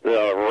so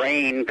the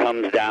rain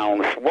comes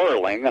down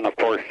swirling, and of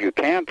course you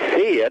can't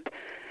see it,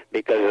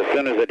 because as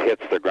soon as it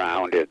hits the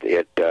ground,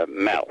 it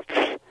melts.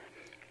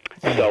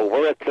 So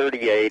we're at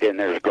 38, and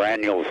there's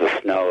granules of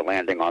snow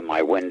landing on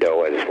my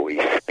window as we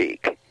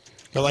speak.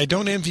 Well, I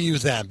don't envy you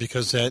that,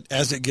 because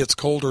as it gets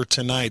colder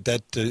tonight,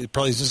 that it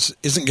probably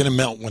isn't going to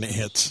melt when it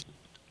hits.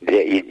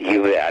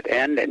 You bet.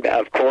 And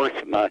of course,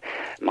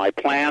 my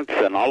plants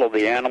and all of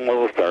the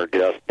animals are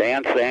just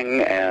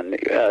dancing, and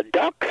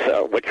ducks,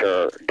 which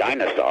are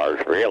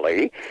dinosaurs,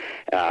 really,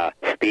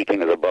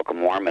 speaking of the Book of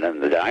Mormon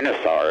and the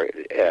dinosaur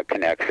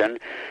connection,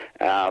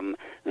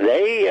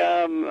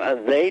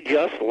 they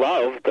just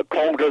love the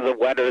colder the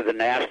weather, the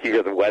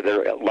nastier the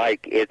weather,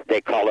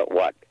 they call it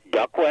what?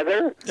 Duck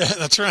weather? Yeah,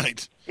 that's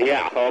right.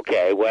 Yeah,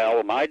 okay.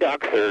 Well, my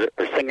ducks are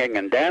singing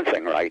and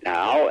dancing right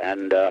now,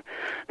 and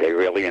they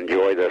really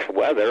enjoy this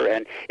weather.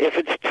 And if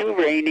it's too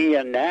rainy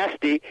and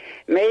nasty,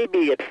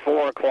 maybe at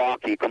 4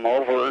 o'clock you come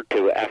over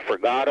to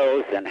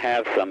Afrogato's and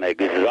have some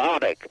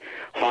exotic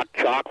hot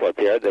chocolate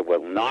there that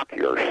will knock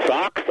your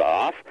socks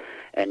off,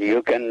 and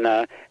you can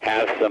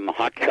have some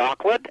hot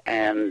chocolate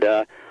and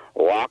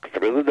walk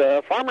through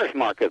the farmer's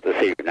market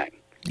this evening.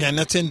 Yeah, and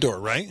that's indoor,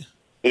 right?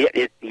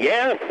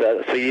 Yes,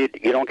 so you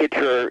don't get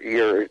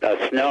your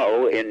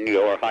snow in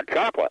your hot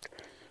chocolate.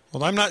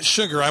 Well, I'm not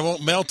sugar. I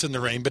won't melt in the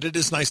rain, but it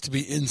is nice to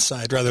be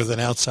inside rather than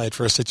outside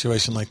for a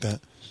situation like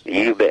that.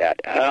 You bet.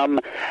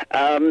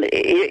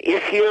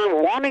 If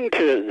you're wanting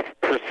to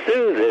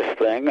pursue this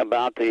thing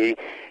about the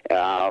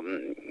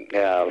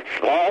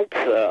faults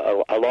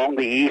along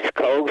the East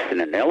Coast and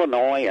in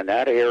Illinois and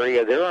that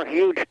area, there are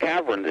huge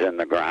caverns in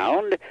the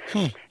ground,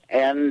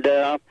 and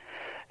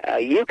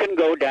you can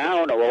go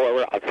down,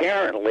 or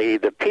apparently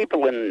the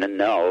people in the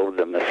know,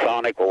 the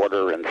Masonic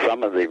order and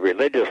some of the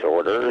religious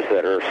orders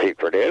that are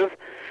secretive,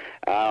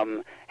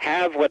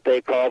 have what they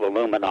call the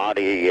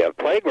Illuminati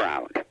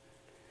playground.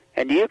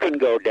 And you can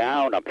go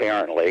down,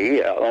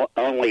 apparently,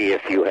 only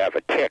if you have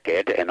a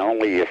ticket and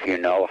only if you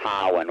know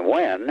how and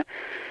when.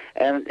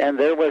 And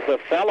there was a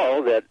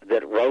fellow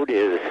that wrote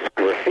his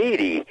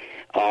graffiti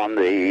on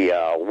the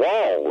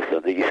walls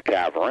of these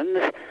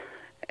caverns,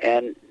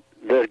 and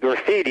the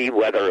graffiti,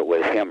 whether it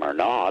was him or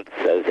not,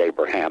 says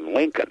Abraham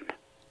Lincoln.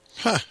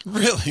 Huh,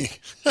 really?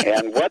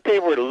 And what they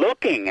were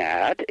looking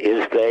at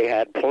is they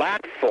had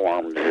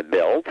platforms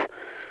built,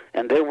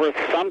 and there was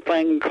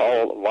something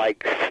called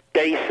like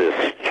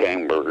stasis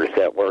chambers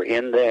that were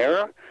in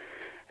there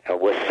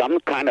with some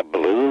kind of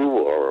blue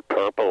or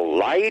purple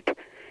light,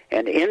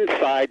 and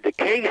inside the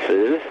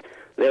cases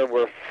there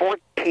were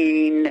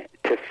 14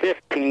 to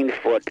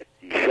 15-foot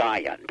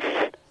giants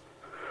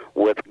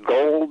with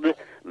gold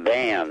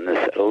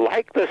bands,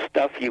 like the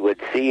stuff you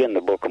would see in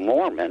the Book of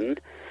Mormon,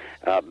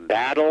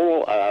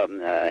 battle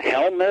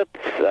helmets,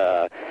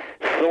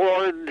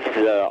 swords,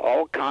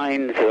 all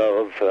kinds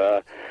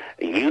of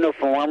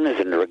uniforms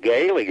and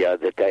regalia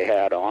that they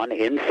had on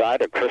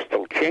inside of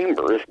crystal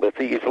chambers with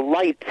these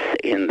lights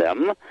in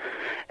them.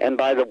 And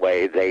by the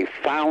way, they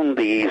found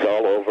these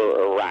all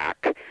over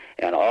Iraq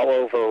and all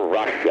over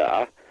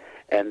Russia,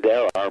 and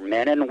there are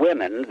men and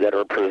women that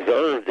are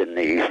preserved in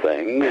these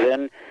things.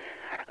 And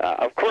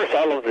of course,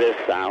 all of this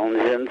sounds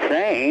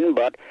insane,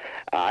 but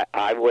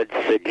I would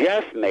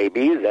suggest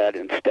maybe that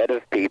instead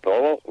of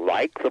people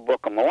like the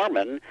Book of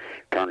Mormon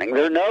turning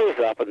their nose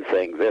up and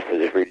saying this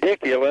is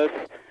ridiculous,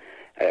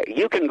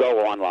 you can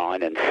go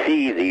online and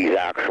see these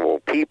actual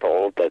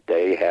people that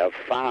they have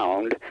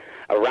found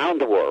around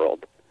the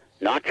world,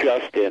 not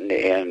just in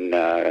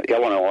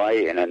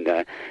Illinois and in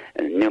the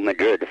New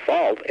Madrid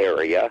Fault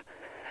area,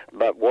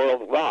 but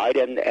worldwide.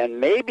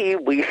 And maybe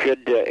we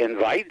should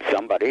invite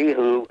somebody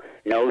who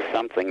knows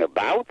something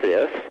about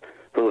this,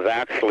 who've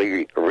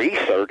actually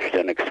researched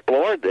and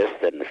explored this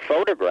and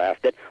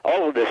photographed it.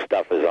 All of this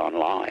stuff is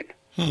online.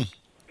 Yeah.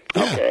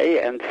 Okay,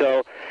 and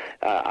so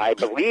I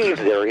believe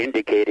they're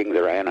indicating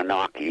they're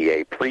Anunnaki,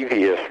 a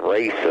previous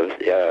race of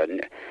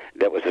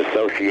that was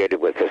associated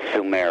with the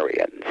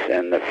Sumerians,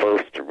 and the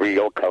first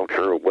real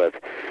culture with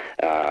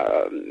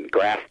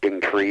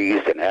grafting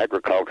trees and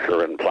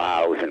agriculture and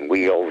plows and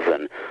wheels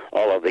and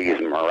all of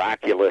these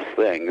miraculous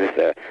things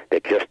that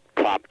just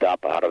popped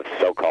up out of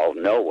so-called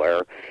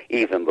nowhere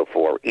even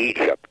before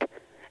Egypt.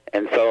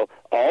 And so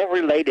all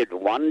related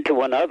one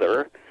to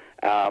another.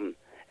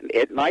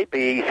 It might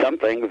be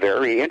something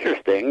very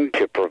interesting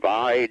to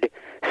provide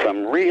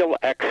some real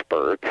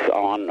experts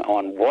on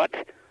what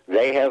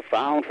they have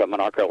found from an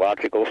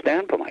archaeological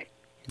standpoint.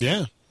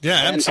 Yeah,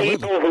 absolutely.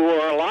 And people who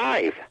are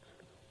alive.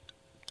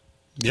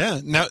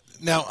 Yeah. Now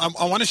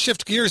I want to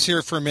shift gears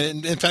here for a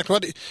minute. In fact,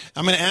 what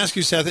I'm going to ask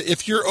you, Seth,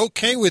 if you're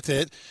okay with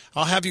it,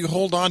 I'll have you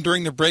hold on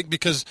during the break,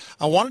 because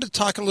I wanted to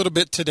talk a little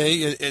bit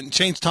today and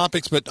change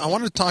topics, but I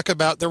wanted to talk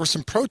about, there were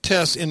some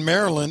protests in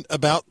Maryland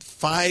about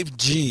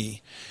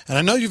 5G. And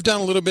I know you've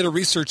done a little bit of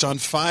research on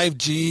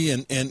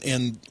 5G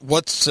and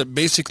what's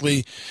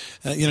basically,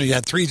 you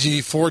had 3G,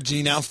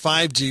 4G, now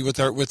 5G with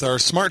our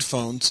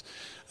smartphones.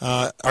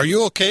 Are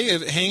you okay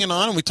hanging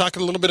on? And we talk a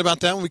little bit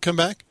about that when we come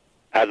back?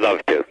 I'd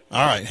love to.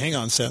 All right, hang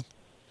on, Seth.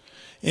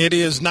 It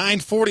is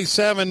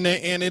 9:47,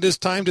 and it is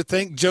time to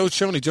thank Joe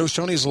Shoney. Joe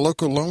Shoney is a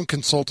local loan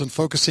consultant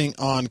focusing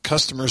on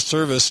customer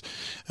service.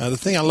 The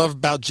thing I love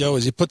about Joe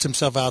is he puts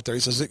himself out there.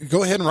 He says,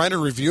 go ahead and write a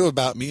review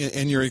about me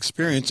and your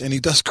experience, and he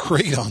does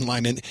great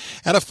online. And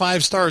out of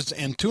 5 stars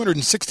and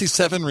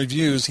 267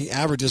 reviews, he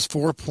averages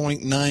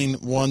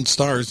 4.91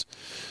 stars.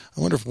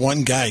 I wonder if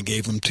one guy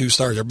gave him 2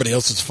 stars. Everybody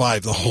else is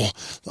 5.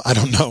 I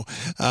don't know.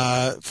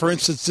 For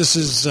instance, this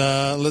is,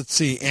 let's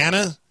see,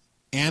 Anna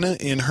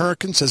in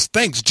Hurricane says,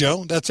 thanks,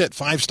 Joe. That's it,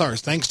 5 stars.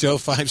 Thanks, Joe,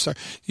 5 stars.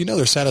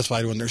 They're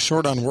satisfied when they're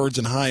short on words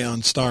and high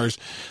on stars.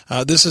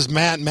 This is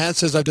Matt. Matt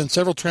says, I've done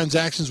several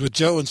transactions with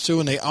Joe and Sue,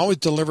 and they always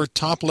deliver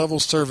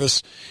top-level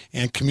service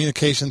and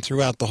communication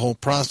throughout the whole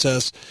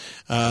process.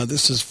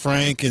 This is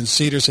Frank in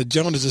Cedar. Said,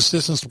 Joe and his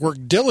assistants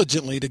worked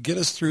diligently to get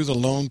us through the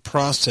loan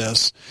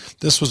process.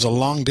 This was a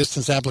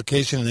long-distance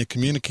application, and they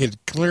communicated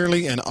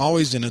clearly and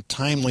always in a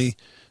timely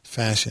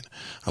fashion.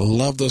 I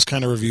love those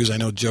kind of reviews. I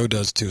know Joe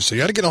does too. So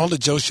you got to get a hold of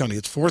Joe Shoney.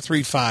 It's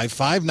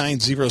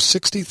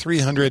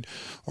 435-590-6300,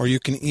 or you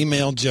can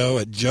email Joe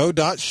at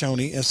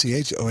joe.shoney,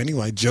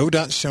 S-C-H-O-N-E-Y,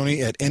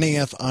 joe.shoney at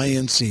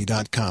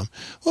nafinc.com.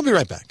 We'll be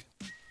right back.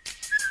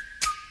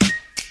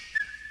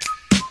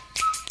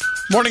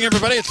 Morning,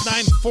 everybody. It's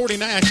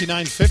 9:49, actually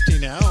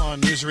 9:50 now on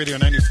News Radio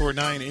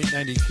 94.9,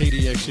 890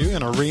 KDXU,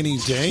 and a rainy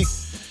day.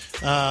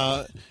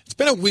 It's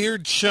been a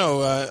weird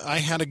show. I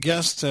had a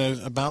guest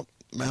about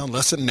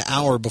less than an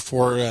hour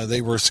before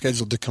they were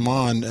scheduled to come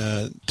on,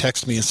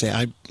 text me and say,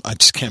 I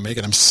just can't make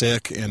it. I'm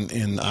sick,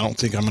 and I don't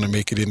think I'm going to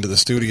make it into the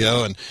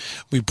studio. And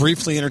we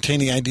briefly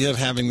entertained the idea of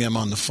having them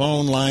on the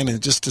phone line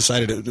and just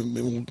decided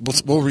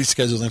we'll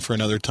reschedule them for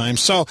another time.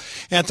 So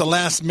at the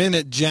last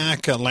minute,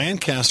 Jack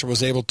Lancaster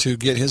was able to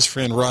get his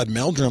friend Rod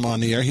Meldrum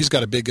on the air. He's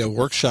got a big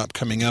workshop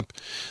coming up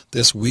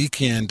this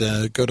weekend.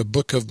 Go to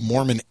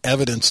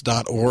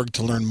bookofmormonevidence.org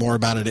to learn more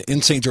about it.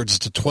 In St. George,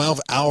 it's a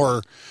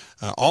 12-hour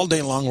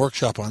all-day long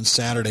workshop on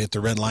Saturday at the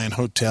Red Lion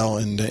Hotel.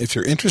 And if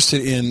you're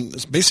interested in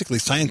basically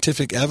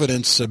scientific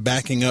evidence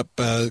backing up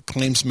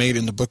claims made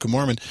in the Book of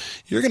Mormon,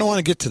 you're going to want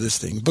to get to this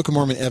thing.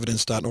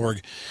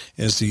 bookofmormonevidence.org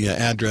is the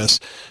address.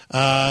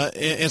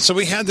 And so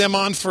we had them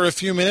on for a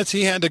few minutes.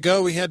 He had to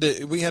go. We had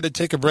to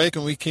take a break,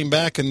 and we came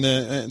back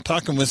and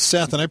talking with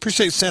Seth. And I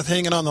appreciate Seth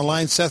hanging on the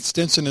line. Seth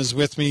Stinson is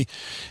with me.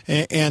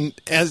 And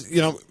as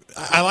you know,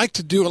 I like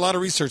to do a lot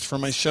of research for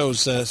my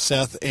shows,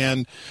 Seth,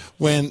 and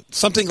when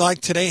something like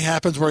today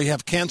happens where you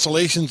have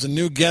cancellations and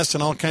new guests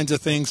and all kinds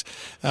of things,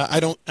 I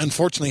don't,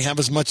 unfortunately, have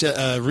as much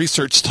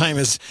research time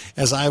as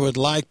I would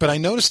like. But I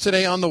noticed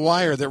today on the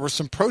wire there were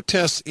some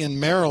protests in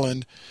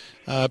Maryland,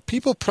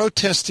 people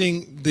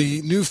protesting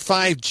the new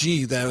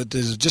 5G that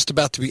is just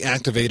about to be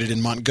activated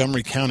in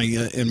Montgomery County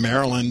in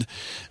Maryland.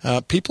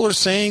 People are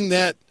saying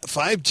that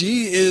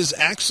 5G is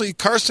actually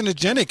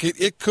carcinogenic.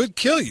 It could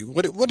kill you.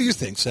 What do you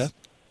think, Seth?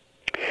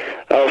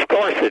 Of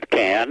course it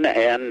can,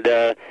 and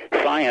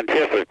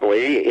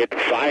scientifically it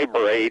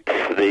vibrates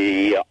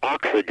the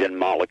oxygen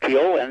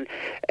molecule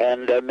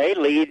and may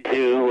lead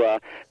to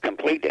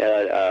complete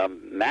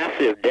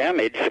massive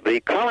damage. The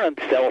current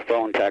cell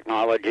phone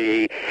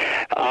technology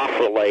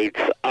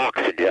oscillates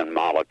oxygen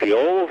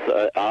molecules,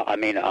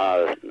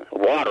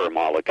 water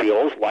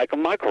molecules, like a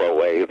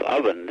microwave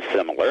oven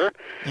similar.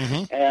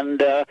 Mm-hmm.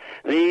 And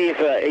these,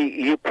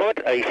 you put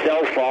a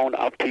cell phone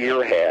up to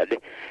your head,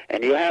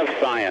 and you have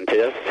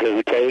scientists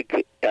who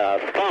take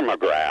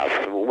thermographs,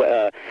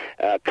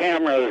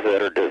 cameras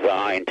that are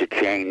designed to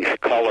change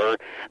color,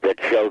 that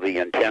show the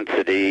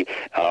intensity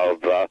of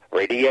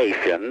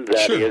radiation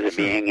that is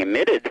being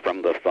emitted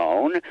from the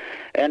phone,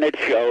 and it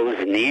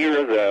shows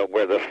near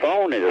where the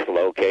phone is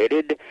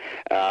located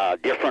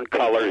different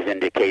colors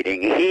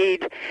indicating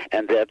heat,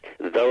 and that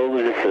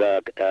those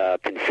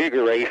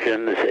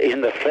configurations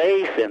in the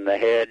face, in the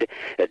head,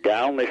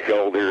 down the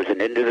shoulders,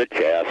 and into the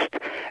chest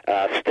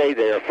stay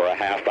there for a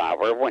half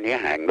hour when you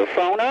hang the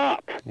phone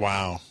up.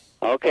 Wow.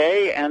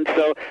 Okay, and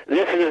so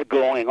this is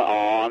going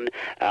on.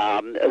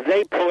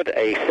 They put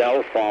a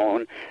cell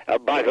phone,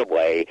 by the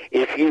way,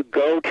 if you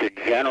go to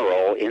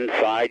General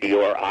inside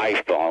your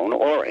iPhone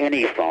or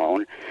any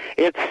phone,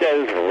 it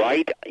says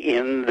right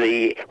in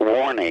the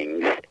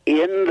warnings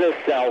in the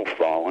cell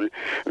phone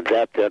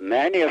that the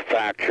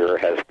manufacturer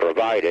has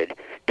provided,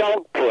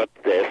 don't put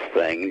this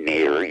thing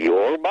near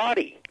your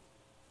body.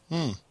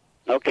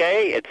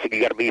 Okay,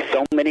 you got to be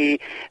so many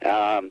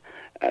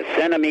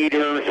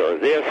centimeters or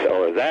this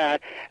or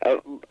that,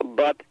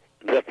 but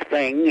the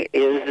thing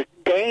is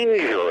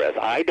dangerous.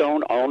 I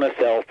don't own a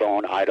cell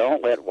phone. I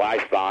don't let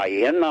Wi-Fi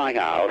in my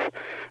house.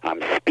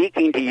 I'm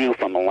speaking to you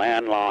from a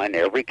landline.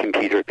 Every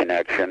computer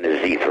connection is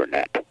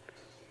Ethernet.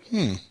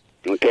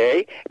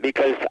 Okay?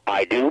 Because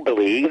I do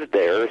believe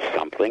there's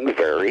something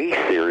very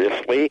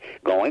seriously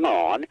going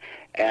on.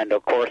 And,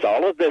 of course,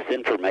 all of this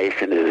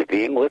information is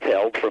being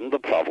withheld from the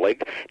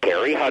public.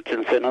 Terry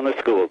Hutchinson in the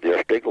school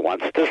district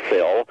wants to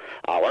fill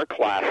our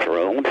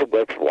classrooms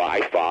with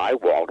Wi-Fi,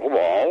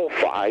 wall-to-wall,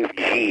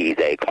 5G,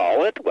 they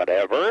call it,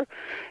 whatever.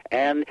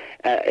 And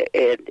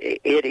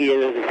it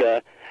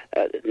is...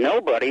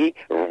 nobody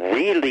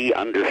really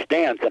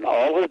understands, and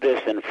all of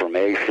this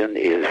information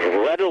is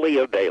readily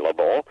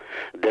available.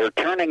 They're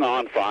turning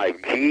on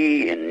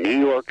 5G in New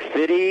York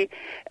City,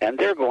 and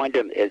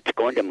it's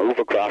going to move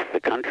across the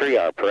country.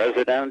 Our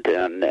president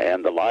and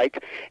the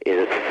like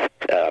is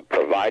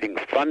providing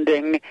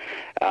funding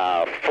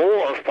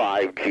for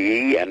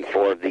 5G and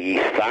for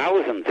these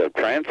thousands of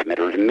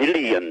transmitters,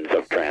 millions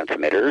of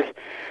transmitters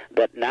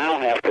that now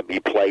have to be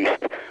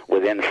placed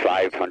within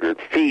 500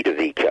 feet of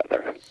each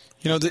other.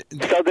 So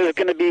there's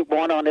going to be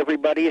one on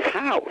everybody's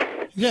house.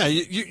 Yeah,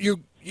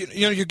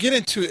 you get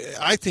into,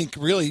 I think,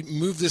 really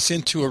move this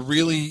into a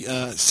really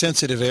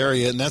sensitive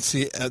area, and that's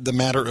the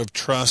matter of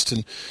trust.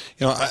 And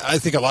I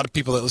think a lot of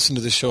people that listen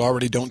to this show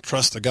already don't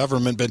trust the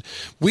government, but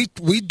we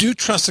do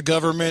trust the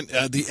government,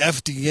 the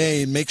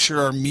FDA, and make sure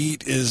our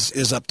meat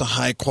is up to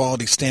high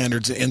quality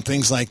standards and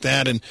things like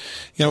that. And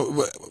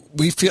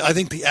I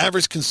think the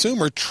average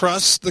consumer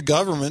trusts the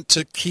government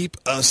to keep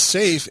us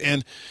safe,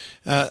 and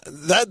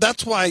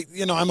that's why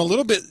I'm a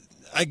little bit.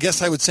 I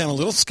guess I would say I'm a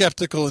little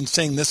skeptical in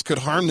saying this could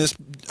harm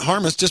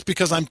us, just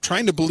because I'm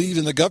trying to believe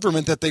in the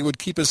government that they would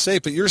keep us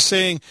safe. But you're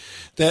saying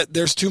that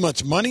there's too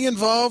much money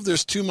involved,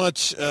 there's too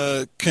much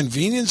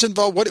convenience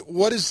involved.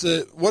 What is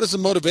the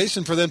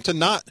motivation for them to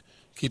not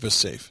keep us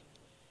safe?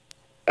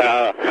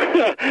 Well,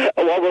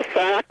 the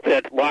fact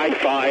that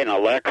Wi-Fi and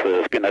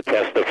Alexa is going to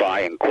testify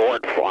in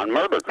court on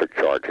murder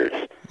charges.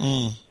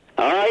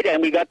 All right,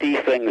 and we got these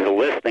things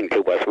listening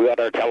to us. We got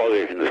our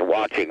televisions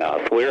watching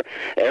us.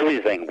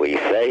 Everything we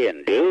say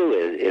and do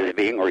is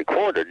being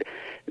recorded.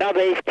 Now,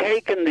 they've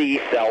taken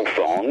these cell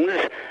phones,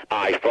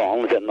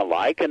 iPhones and the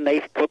like, and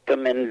they've put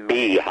them in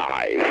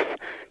beehives.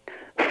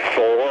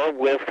 4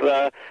 with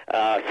the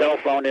cell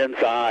phone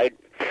inside,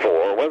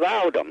 4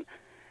 without them.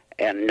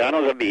 And none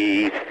of the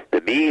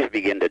bees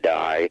begin to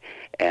die,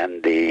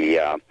 and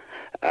the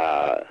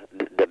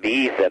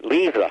bees that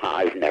leave the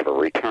hive never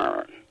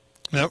return.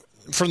 Now,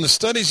 from the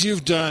studies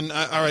you've done,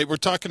 all right, we're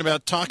talking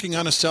about talking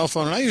on a cell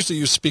phone, and I usually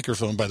use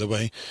speakerphone, by the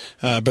way,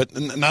 but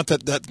not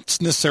that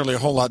that's necessarily a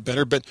whole lot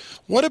better. But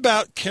what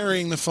about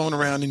carrying the phone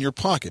around in your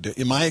pocket?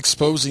 Am I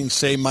exposing,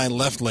 say, my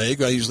left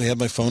leg? I usually have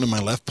my phone in my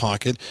left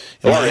pocket.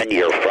 Or in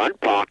your front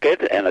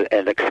pocket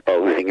and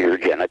exposing your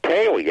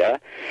genitalia.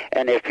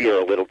 And if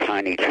you're a little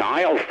tiny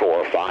child, 4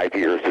 or 5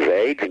 years of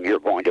age, and you're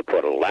going to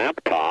put a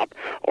laptop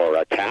or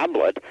a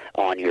tablet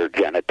on your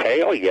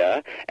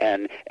genitalia,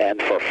 and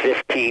for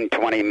 15,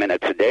 20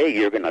 minutes a day,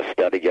 you're going to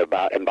study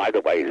about, and by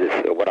the way,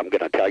 what I'm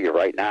going to tell you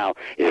right now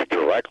is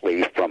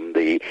directly from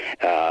the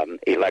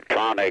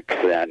electronics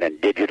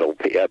and digital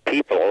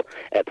people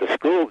at the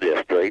school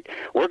district.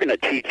 We're going to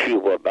teach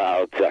you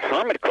about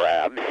hermit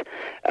crabs,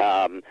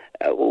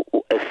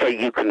 so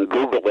you can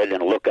Google it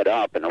and look it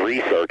up and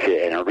research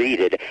it and read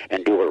it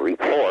and do a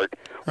report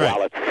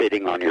while it's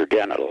sitting on your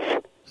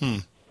genitals.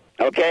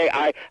 Okay,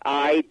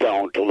 I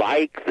don't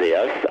like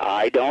this.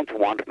 I don't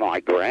want my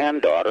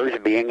granddaughters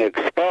being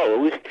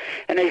exposed.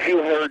 And as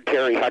you heard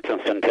Terry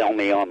Hutchinson tell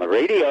me on the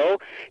radio,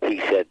 he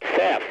said,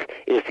 Seth,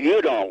 if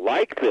you don't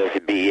like this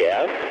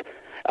BS,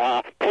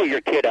 pull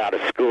your kid out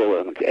of school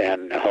and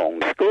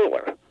homeschool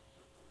her.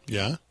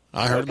 Yeah,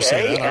 I heard him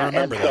say that. I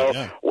remember that,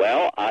 yeah.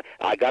 Well,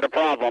 I got a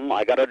problem.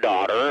 I got a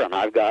daughter, and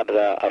I've got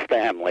a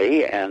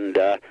family, and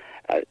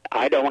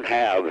I don't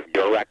have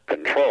direct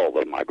control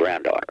of my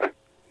granddaughter.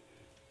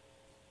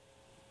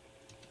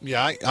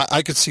 Yeah,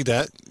 I could see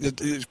that.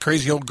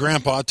 Crazy old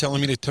grandpa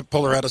telling me to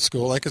pull her out of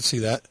school. I could see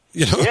that.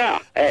 You know? Yeah,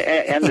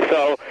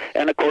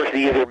 and of course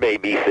these are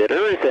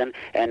babysitters,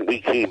 and we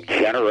keep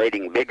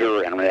generating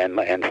bigger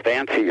and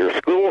fancier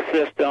school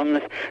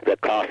systems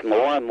that cost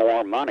more and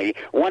more money.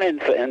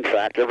 In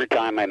fact, every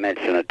time I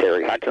mention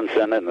Terry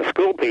Hutchinson and the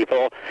school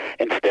people,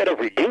 instead of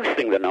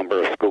reducing the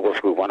number of schools,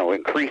 we want to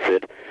increase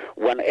it.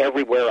 When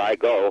everywhere I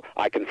go,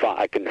 I can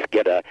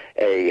get a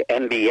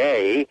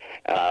MBA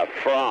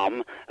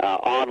from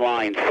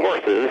online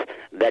sources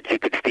that you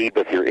could feed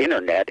with your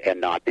internet and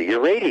not be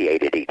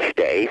irradiated each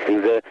day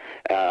through the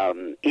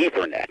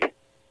Ethernet.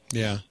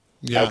 Yeah.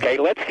 Okay,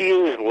 let's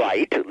use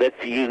light.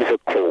 Let's use a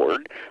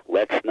cord.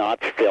 Let's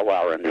not fill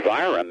our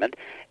environment.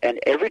 And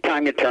every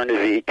time you turn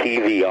the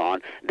TV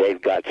on,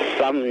 they've got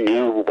some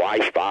new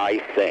Wi-Fi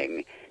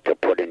thing to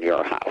put in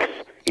your house.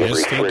 Your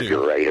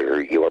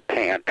refrigerator, your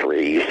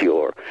pantries,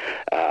 your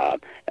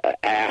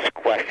ask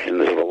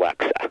questions of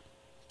Alexa.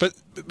 But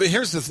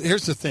here's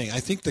the thing. I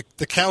think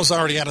the cow's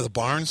already out of the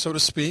barn, so to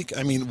speak.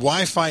 I mean,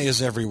 Wi-Fi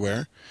is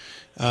everywhere.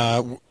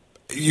 I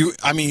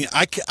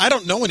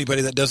don't know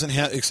anybody that doesn't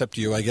have, except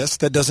you, I guess,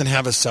 that doesn't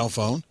have a cell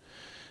phone.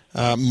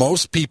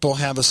 Most people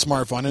have a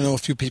smartphone. I know a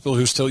few people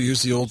who still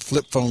use the old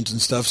flip phones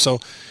and stuff. So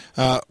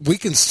we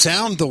can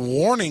sound the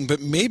warning, but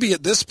maybe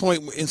at this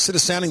point, instead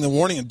of sounding the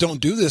warning and don't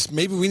do this,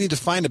 maybe we need to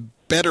find a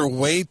better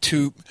way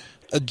to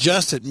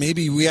adjust it.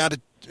 Maybe we ought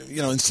to,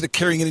 instead of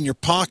carrying it in your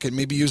pocket,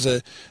 maybe use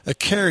a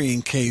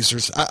carrying case.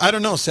 Or I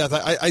don't know, Seth.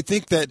 I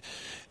think that,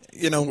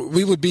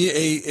 we would be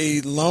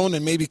a lone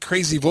and maybe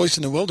crazy voice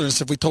in the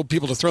wilderness if we told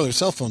people to throw their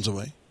cell phones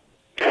away.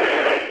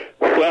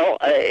 Well,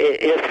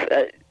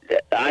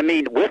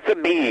 with the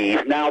bees,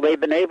 now they've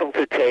been able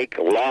to take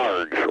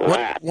large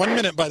rats. 1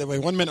 minute, by the way.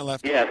 1 minute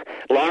left. Yes,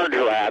 large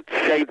rats,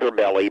 shave their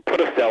belly, put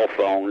a cell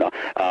phone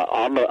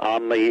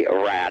on the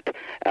rat,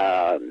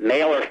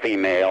 male or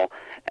female,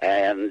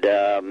 and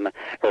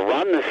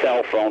run the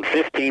cell phone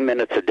 15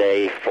 minutes a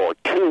day for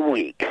 2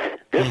 weeks.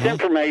 This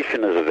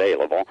information is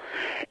available.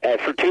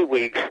 For 2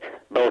 weeks,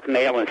 both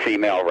male and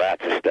female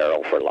rats are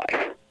sterile for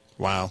life.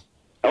 Wow.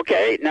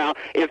 Okay, now,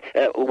 if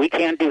we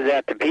can't do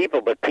that to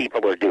people, but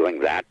people are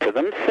doing that to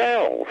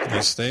themselves.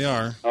 Yes, they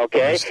are.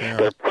 Okay? Yes, they are.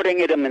 They're putting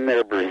it in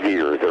their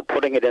brassieres. They're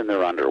putting it in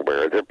their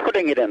underwear. They're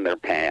putting it in their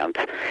pants.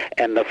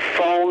 And the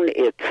phone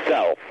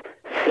itself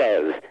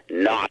says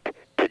not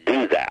to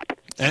do that.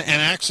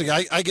 And actually,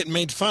 I get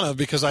made fun of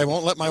because I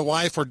won't let my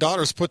wife or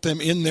daughters put them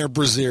in their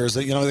brassieres.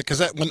 Because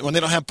when they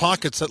don't have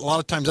pockets, a lot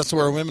of times that's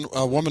where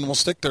a woman will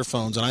stick their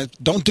phones, and I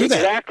don't do that.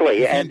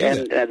 Exactly, and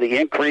the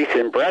increase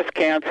in breast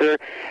cancer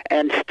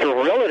and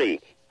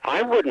sterility.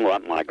 I wouldn't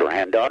want my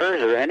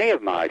granddaughters or any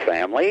of my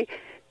family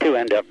to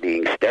end up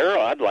being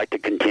sterile. I'd like to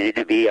continue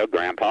to be a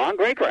grandpa and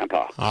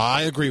great-grandpa.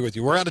 I agree with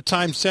you. We're out of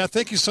time, Seth.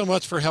 Thank you so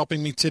much for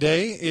helping me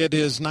today. It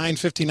is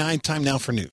 9:59, time now for news.